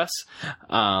stories for us,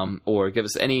 or give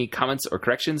us any comments or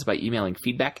corrections by emailing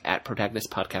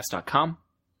feedback@protagonistpodcast.com.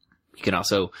 You can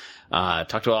also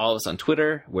talk to all of us on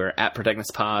Twitter. We're at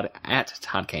ProtagonistPod, at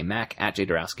Todd K. Mack, at Jay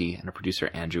Dorowski, and our producer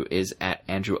Andrew is at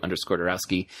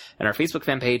Andrew_Dorowski. And our Facebook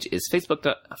fan page is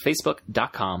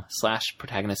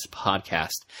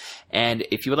facebook.com/protagonistpodcast. And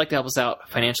if you would like to help us out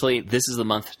financially, this is the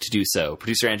month to do so.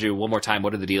 Producer Andrew, one more time,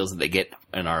 what are the deals that they get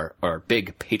in our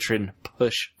big patron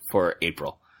push for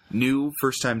April? New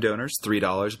first-time donors,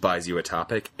 $3 buys you a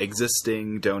topic.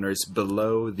 Existing donors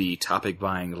below the topic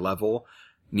buying level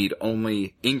need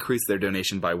only increase their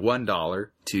donation by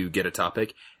 $1 to get a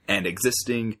topic, and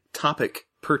existing topic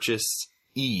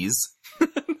purchasees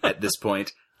at this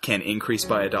point can increase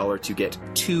by $1 to get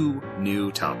 2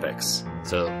 new topics.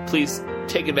 So please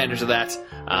take advantage of that.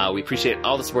 We appreciate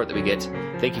all the support that we get.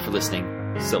 Thank you for listening.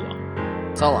 So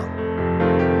long. So long.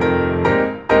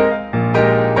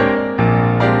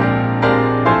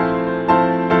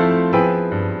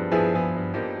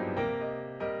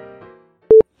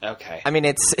 Okay. I mean,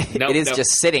 it is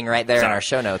just sitting right there in our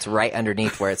show notes, right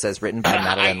underneath where it says written by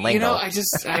Madeline Lingle.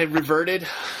 I reverted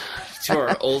to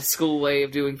our old school way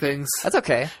of doing things. That's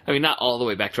okay. I mean, not all the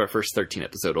way back to our first 13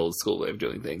 episode old school way of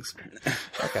doing things.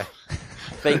 Okay.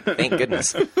 Thank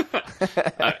goodness. All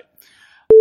right.